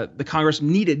the Congress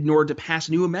needed in order to pass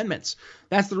new amendments.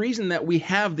 That's the reason that we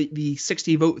have the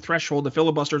 60 vote threshold, the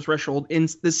filibuster threshold in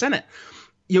the Senate.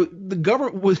 The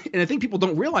government was, and I think people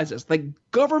don't realize this, like,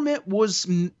 government was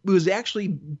actually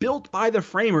built by the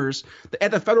framers at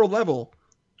the federal level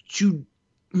to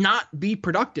not be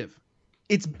productive.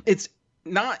 It's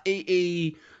not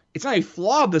a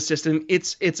flaw of the system.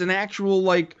 It's an actual,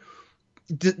 like,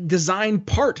 design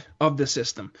part of the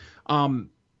system. And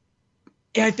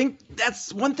I think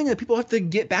that's one thing that people have to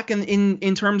get back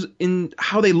in terms in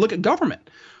how they look at government.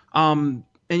 And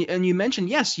you mentioned,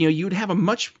 yes, you'd have a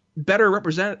much better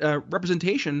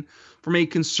representation from a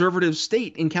conservative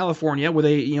state in California, with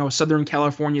a Southern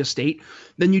California state,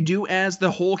 than you do as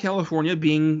the whole California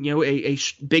being a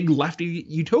big lefty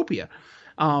utopia.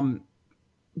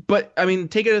 But I mean,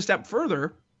 take it a step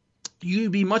further,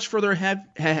 you'd be much further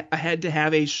ahead to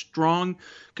have a strong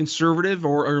conservative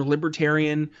or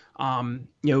libertarian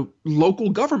local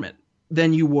government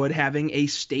than you would having a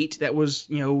state that was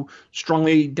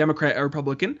strongly Democrat or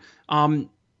Republican.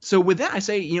 So with that, I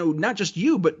say, not just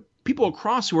you, but people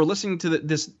across who are listening to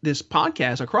this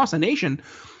podcast across the nation,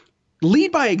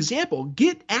 lead by example.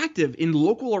 Get active in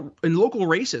local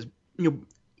races.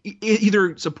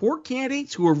 Either support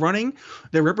candidates who are running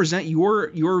that represent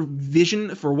your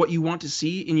vision for what you want to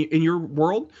see in your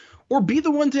world, or be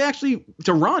the one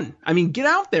to run. I mean, get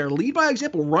out there, lead by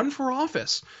example, run for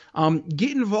office,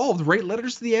 get involved, write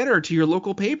letters to the editor, to your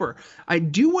local paper.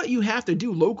 Do what you have to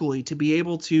do locally to be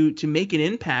able to make an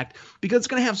impact, because it's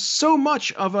going to have so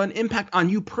much of an impact on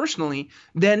you personally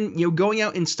than going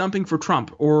out and stumping for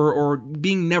Trump or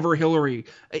being never Hillary.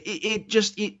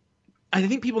 I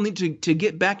think people need to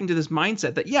get back into this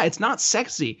mindset that, yeah, it's not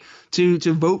sexy to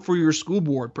vote for your school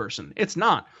board person. It's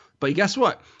not. But guess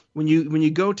what? When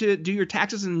you go to do your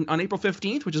taxes on April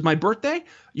 15th, which is my birthday,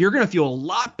 you're going to feel a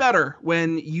lot better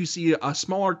when you see a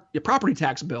smaller property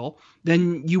tax bill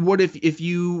than you would if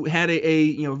you had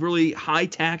a really high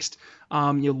taxed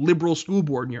liberal school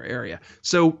board in your area.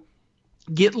 So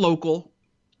get local,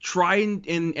 try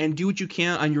and do what you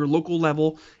can on your local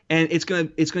level, and it's gonna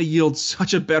yield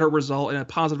such a better result and a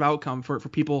positive outcome for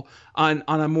people on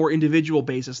a more individual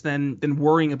basis than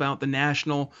worrying about the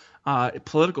national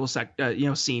political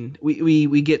scene.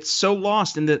 We get so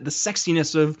lost in the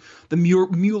sexiness of the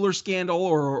Mueller scandal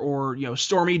or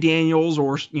Stormy Daniels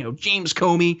or James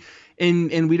Comey.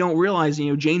 And we don't realize,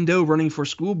 Jane Doe running for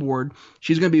school board,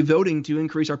 she's going to be voting to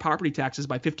increase our property taxes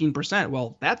by 15%.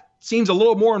 Well, that seems a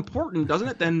little more important, doesn't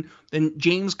it, than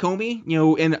James Comey,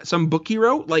 and some book he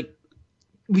wrote? Like,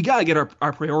 we got to get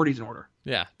our priorities in order.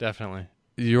 Yeah, definitely.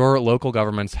 Your local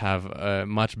governments have a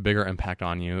much bigger impact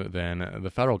on you than the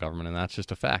federal government, and that's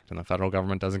just a fact. And the federal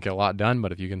government doesn't get a lot done,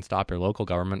 but if you can stop your local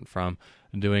government from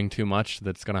doing too much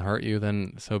that's going to hurt you,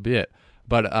 then so be it.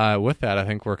 But with that, I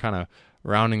think we're kind of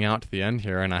rounding out to the end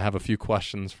here, and I have a few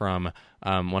questions from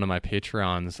one of my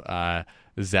Patreons,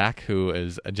 Zach, who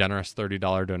is a generous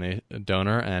 $30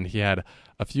 donor, and he had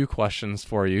a few questions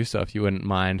for you. So if you wouldn't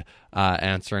mind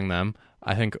answering them,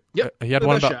 I think he had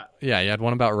one about he had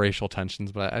one about racial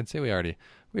tensions, but I'd say we already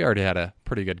had a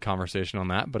pretty good conversation on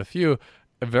that. But a few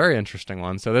very interesting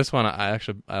ones. So this one I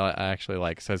actually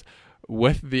like. It says,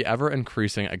 with the ever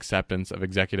increasing acceptance of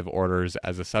executive orders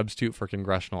as a substitute for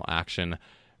congressional action,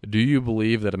 do you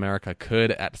believe that America could,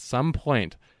 at some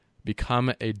point,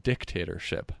 become a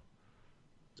dictatorship?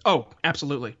 Oh,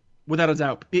 absolutely. Without a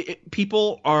doubt.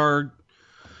 People are...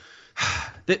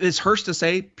 This hurts to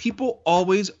say. People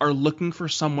always are looking for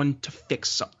someone to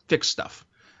fix stuff.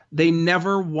 They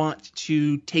never want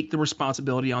to take the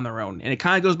responsibility on their own. And it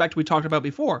kind of goes back to what we talked about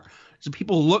before. So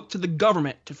people look to the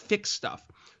government to fix stuff.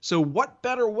 So what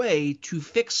better way to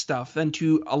fix stuff than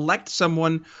to elect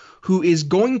someone who is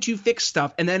going to fix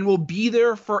stuff and then will be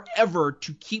there forever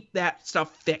to keep that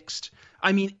stuff fixed?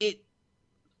 I mean,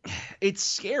 it's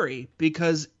scary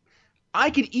because I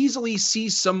could easily see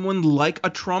someone like a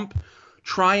Trump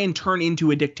try and turn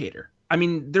into a dictator. I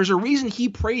mean, there's a reason he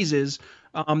praises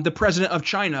the president of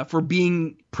China for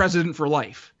being president for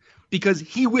life, because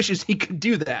he wishes he could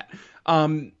do that.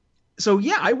 So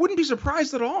yeah, I wouldn't be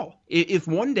surprised at all if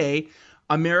one day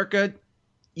America,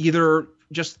 either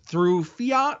just through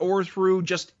fiat or through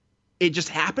it just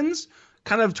happens,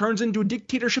 kind of turns into a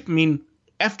dictatorship. I mean,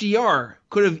 FDR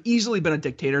could have easily been a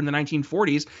dictator in the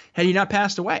 1940s had he not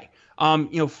passed away.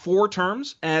 4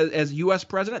 terms as U.S.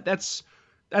 president, that's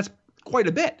quite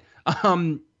a bit.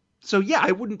 So yeah,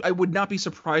 I would not be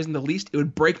surprised in the least. It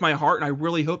would break my heart, and I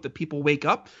really hope that people wake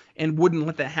up and wouldn't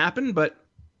let that happen. But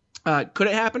could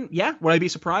it happen? Yeah. Would I be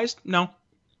surprised? No.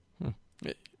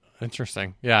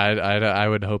 Interesting. Yeah, I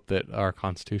would hope that our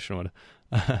Constitution would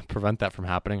prevent that from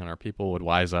happening, and our people would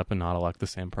wise up and not elect the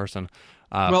same person.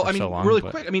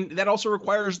 Quick. I mean, that also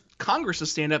requires Congress to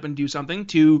stand up and do something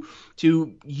to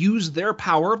use their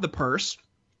power of the purse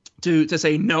to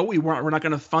say no, we're not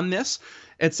going to fund this,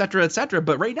 et cetera, et cetera.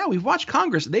 But right now, we've watched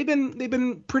Congress. They've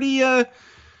been pretty. How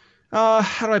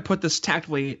do I put this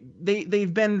tactfully?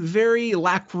 They've been very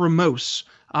lachrymose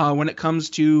when it comes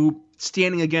to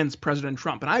standing against President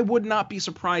Trump. And I would not be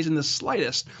surprised in the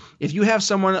slightest if you have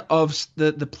someone of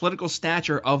the political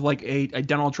stature of like a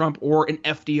Donald Trump or an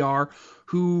FDR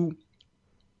who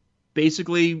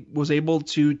basically was able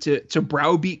to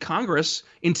browbeat Congress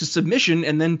into submission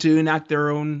and then to enact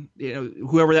their own,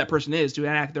 whoever that person is, to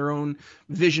enact their own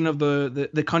vision of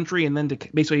the country, and then to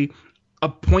basically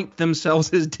appoint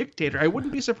themselves as dictator. I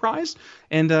wouldn't be surprised.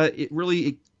 And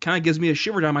it kind of gives me a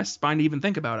shiver down my spine to even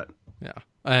think about it. Yeah.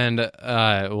 And,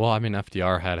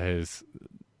 FDR had his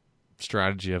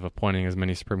strategy of appointing as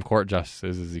many Supreme Court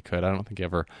justices as he could. I don't think he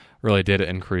ever really did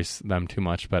increase them too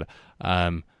much, but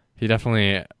he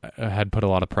definitely had put a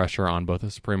lot of pressure on both the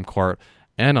Supreme Court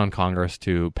and on Congress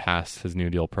to pass his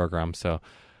New Deal program. So,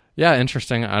 yeah,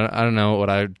 interesting. I don't know what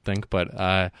I think,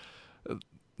 but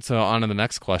so on to the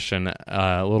next question,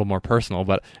 a little more personal,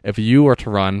 but if you were to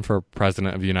run for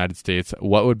president of the United States,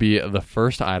 what would be the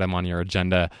first item on your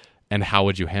agenda, and how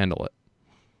would you handle it?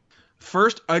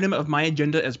 First item of my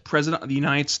agenda as president of the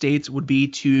United States would be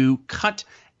to cut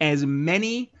as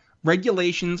many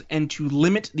regulations and to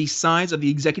limit the size of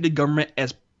the executive government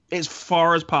as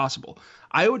far as possible.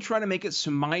 I would try to make it so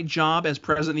my job as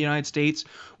president of the United States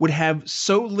would have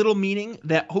so little meaning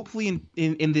that hopefully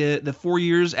in the 4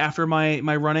 years after my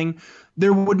running,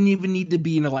 there wouldn't even need to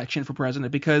be an election for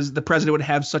president, because the president would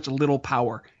have such little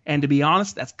power. And to be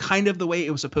honest, that's kind of the way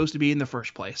it was supposed to be in the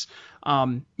first place.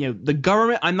 The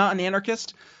government, I'm not an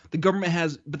anarchist. The government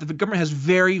has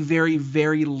very, very,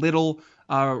 very little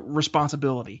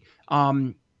responsibility.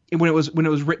 When it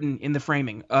was written in the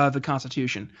framing of the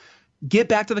Constitution. Get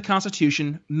back to the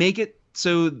Constitution, make it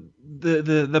So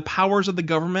the powers of the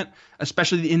government,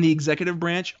 especially in the executive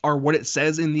branch, are what it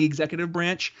says in the executive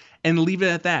branch, and leave it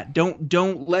at that.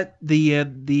 Don't let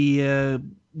the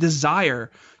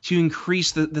desire to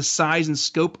increase the size and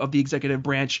scope of the executive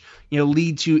branch,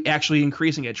 lead to actually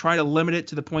increasing it. Try to limit it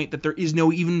to the point that there is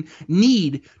no even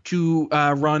need to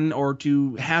run or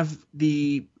to have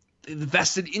the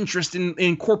vested interest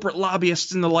in corporate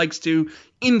lobbyists and the likes to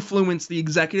influence the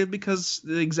executive, because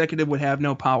the executive would have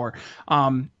no power.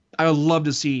 I would love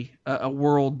to see a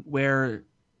world where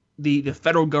the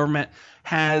federal government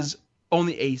has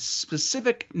only a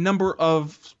specific number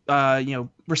of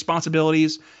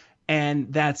responsibilities,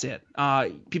 and that's it.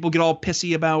 People get all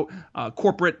pissy about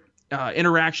corporate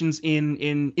interactions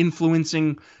in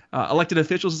influencing elected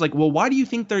officials. It's like, well, why do you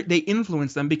think they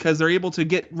influence them? Because they're able to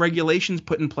get regulations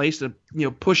put in place to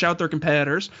push out their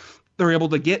competitors. They're able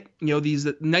to get these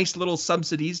nice little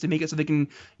subsidies to make it so they can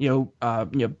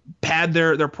pad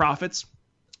their profits.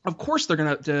 Of course, they're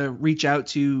going to reach out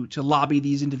to lobby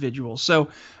these individuals. So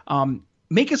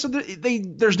make it so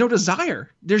that there's no desire,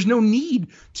 there's no need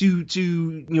to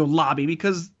lobby,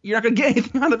 because you're not going to get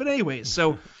anything out of it anyways.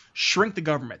 So shrink the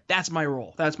government. That's my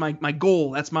role. That's my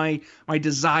goal. That's my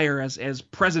desire as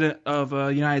president of the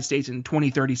United States in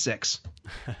 2036.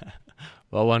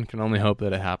 Well, one can only hope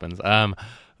that it happens. And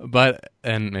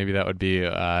maybe that would be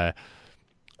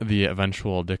the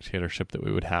eventual dictatorship that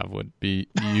we would have, would be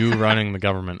you running the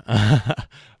government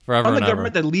forever. Run the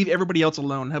government, then leave everybody else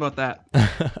alone. How about that?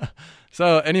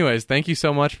 So anyways, thank you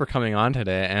so much for coming on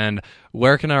today. And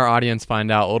where can our audience find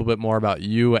out a little bit more about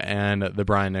you and the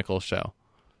Brian Nichols Show?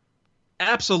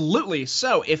 Absolutely.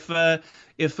 So if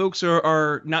folks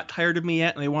are not tired of me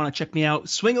yet and they want to check me out,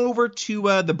 swing over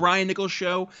to the Brian Nichols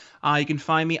Show. You can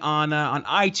find me on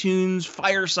iTunes,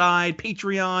 Fireside,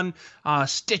 Patreon,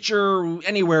 Stitcher,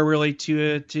 anywhere really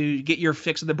to get your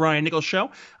fix of the Brian Nichols Show.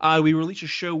 We release a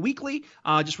show weekly.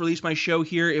 Just released my show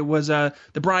here. It was the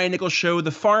Brian Nichols Show,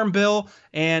 The Farm Bill,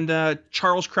 and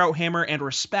Charles Krauthammer and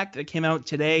Respect that came out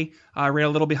today. I ran a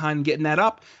little behind getting that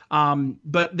up.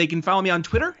 But they can follow me on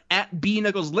Twitter at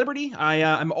 @BNicholsLiberty.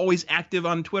 I'm always active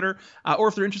on Twitter. Or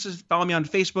if they're interested, follow me on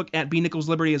Facebook at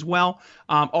 @BNicholsLiberty as well.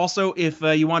 Also, if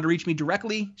you want to reach me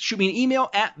directly, shoot me an email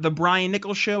at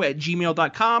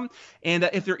thebriannicholsshow@gmail.com. And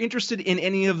if they're interested in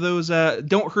any of those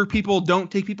don't hurt people,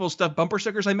 don't take people's stuff bumper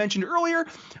stickers I mentioned earlier,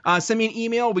 send me an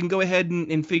email. We can go ahead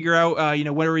and figure out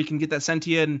whether we can get that sent to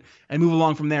you and move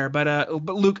along from there. But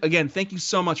Luke, again, thank you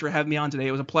so much for having me on today.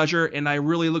 It was a pleasure, and I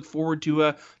really look forward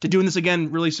to doing this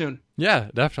again really soon. Yeah,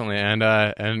 definitely.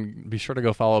 And be sure to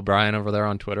go follow Brian over there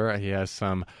on Twitter. He has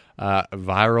some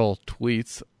viral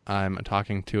tweets. I'm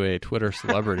talking to a Twitter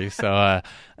celebrity, so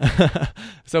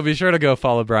be sure to go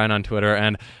follow Brian on Twitter.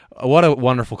 And what a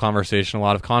wonderful conversation, a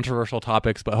lot of controversial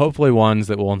topics, but hopefully ones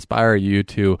that will inspire you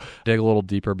to dig a little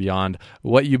deeper beyond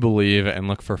what you believe and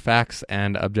look for facts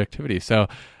and objectivity. So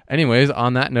anyways,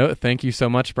 on that note, thank you so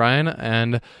much, Brian,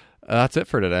 and that's it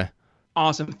for today.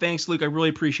 Awesome. Thanks, Luke. I really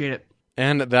appreciate it.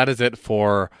 And that is it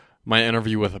for my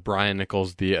interview with Brian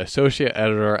Nichols, the associate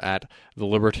editor at the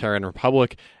Libertarian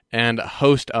Republic and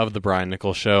host of the Brian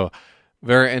Nichols Show.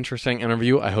 Very interesting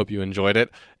interview. I hope you enjoyed it.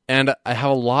 And I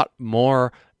have a lot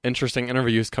more interesting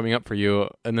interviews coming up for you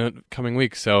in the coming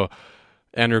weeks. So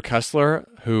Andrew Kessler,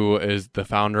 who is the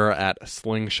founder at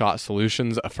Slingshot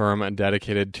Solutions, a firm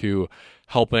dedicated to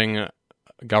helping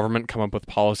government come up with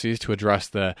policies to address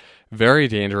the very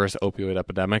dangerous opioid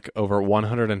epidemic. Over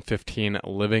 115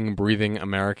 living, breathing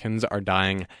Americans are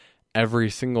dying every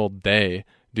single day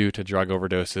due to drug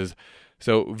overdoses.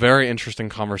 So very interesting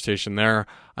conversation there.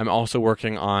 I'm also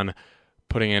working on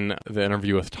putting in the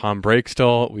interview with Tom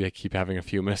Breakstill. We keep having a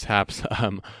few mishaps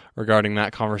regarding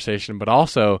that conversation, but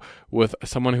also with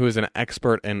someone who is an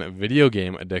expert in video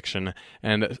game addiction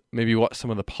and maybe what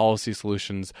some of the policy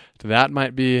solutions to that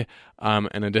might be.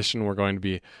 In addition, we're going to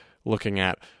be looking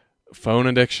at phone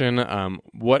addiction,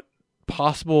 what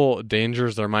possible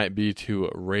dangers there might be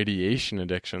to radiation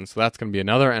addiction. So that's going to be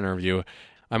another interview.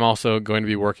 I'm also going to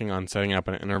be working on setting up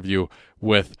an interview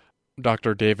with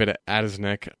Dr. David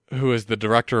Adesnik, who is the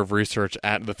Director of Research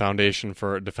at the Foundation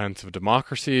for Defense of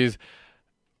Democracies.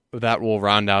 That will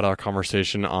round out our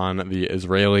conversation on the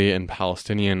Israeli and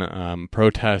Palestinian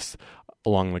protests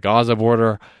along the Gaza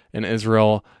border in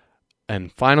Israel.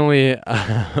 And finally,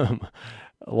 a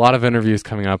lot of interviews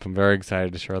coming up. I'm very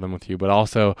excited to share them with you, but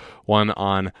also one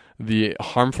on the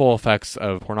harmful effects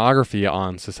of pornography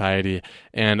on society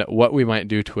and what we might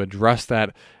do to address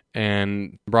that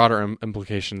and broader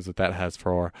implications that has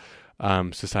for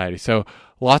society. So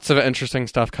lots of interesting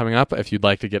stuff coming up. If you'd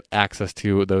like to get access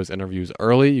to those interviews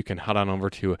early, you can head on over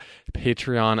to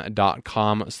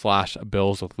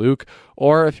patreon.com/billswithluke.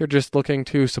 Or if you're just looking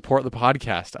to support the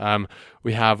podcast,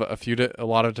 we have a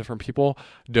lot of different people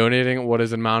donating what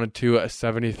is amounted to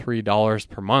 $73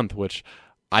 per month, which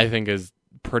I think is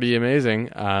pretty amazing.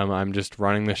 I'm just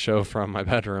running the show from my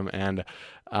bedroom, and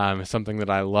something that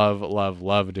I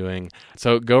love doing.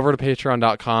 So go over to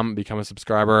patreon.com, become a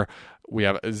subscriber. We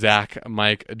have Zach,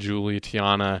 Mike, Julie,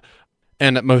 Tiana,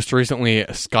 and most recently,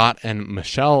 Scott and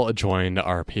Michelle joined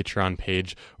our Patreon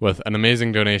page with an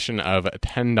amazing donation of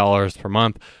 $10 per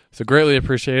month. So greatly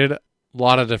appreciated. A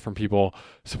lot of different people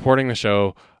supporting the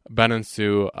show, Ben and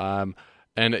Sue,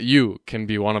 and you can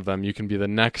be one of them. You can be the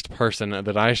next person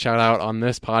that I shout out on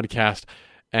this podcast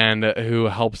and who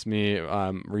helps me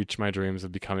reach my dreams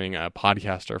of becoming a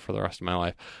podcaster for the rest of my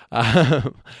life.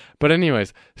 But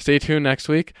anyways, stay tuned next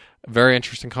week. Very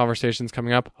interesting conversations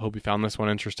coming up. Hope you found this one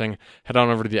interesting. Head on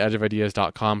over to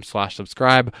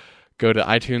theedgeofideas.com/subscribe. Go to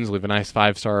iTunes, leave a nice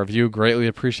 5-star review. Greatly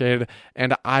appreciated.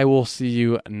 And I will see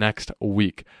you next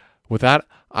week. With that,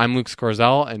 I'm Luke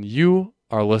Scorziell, and you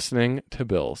are listening to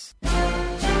Bills.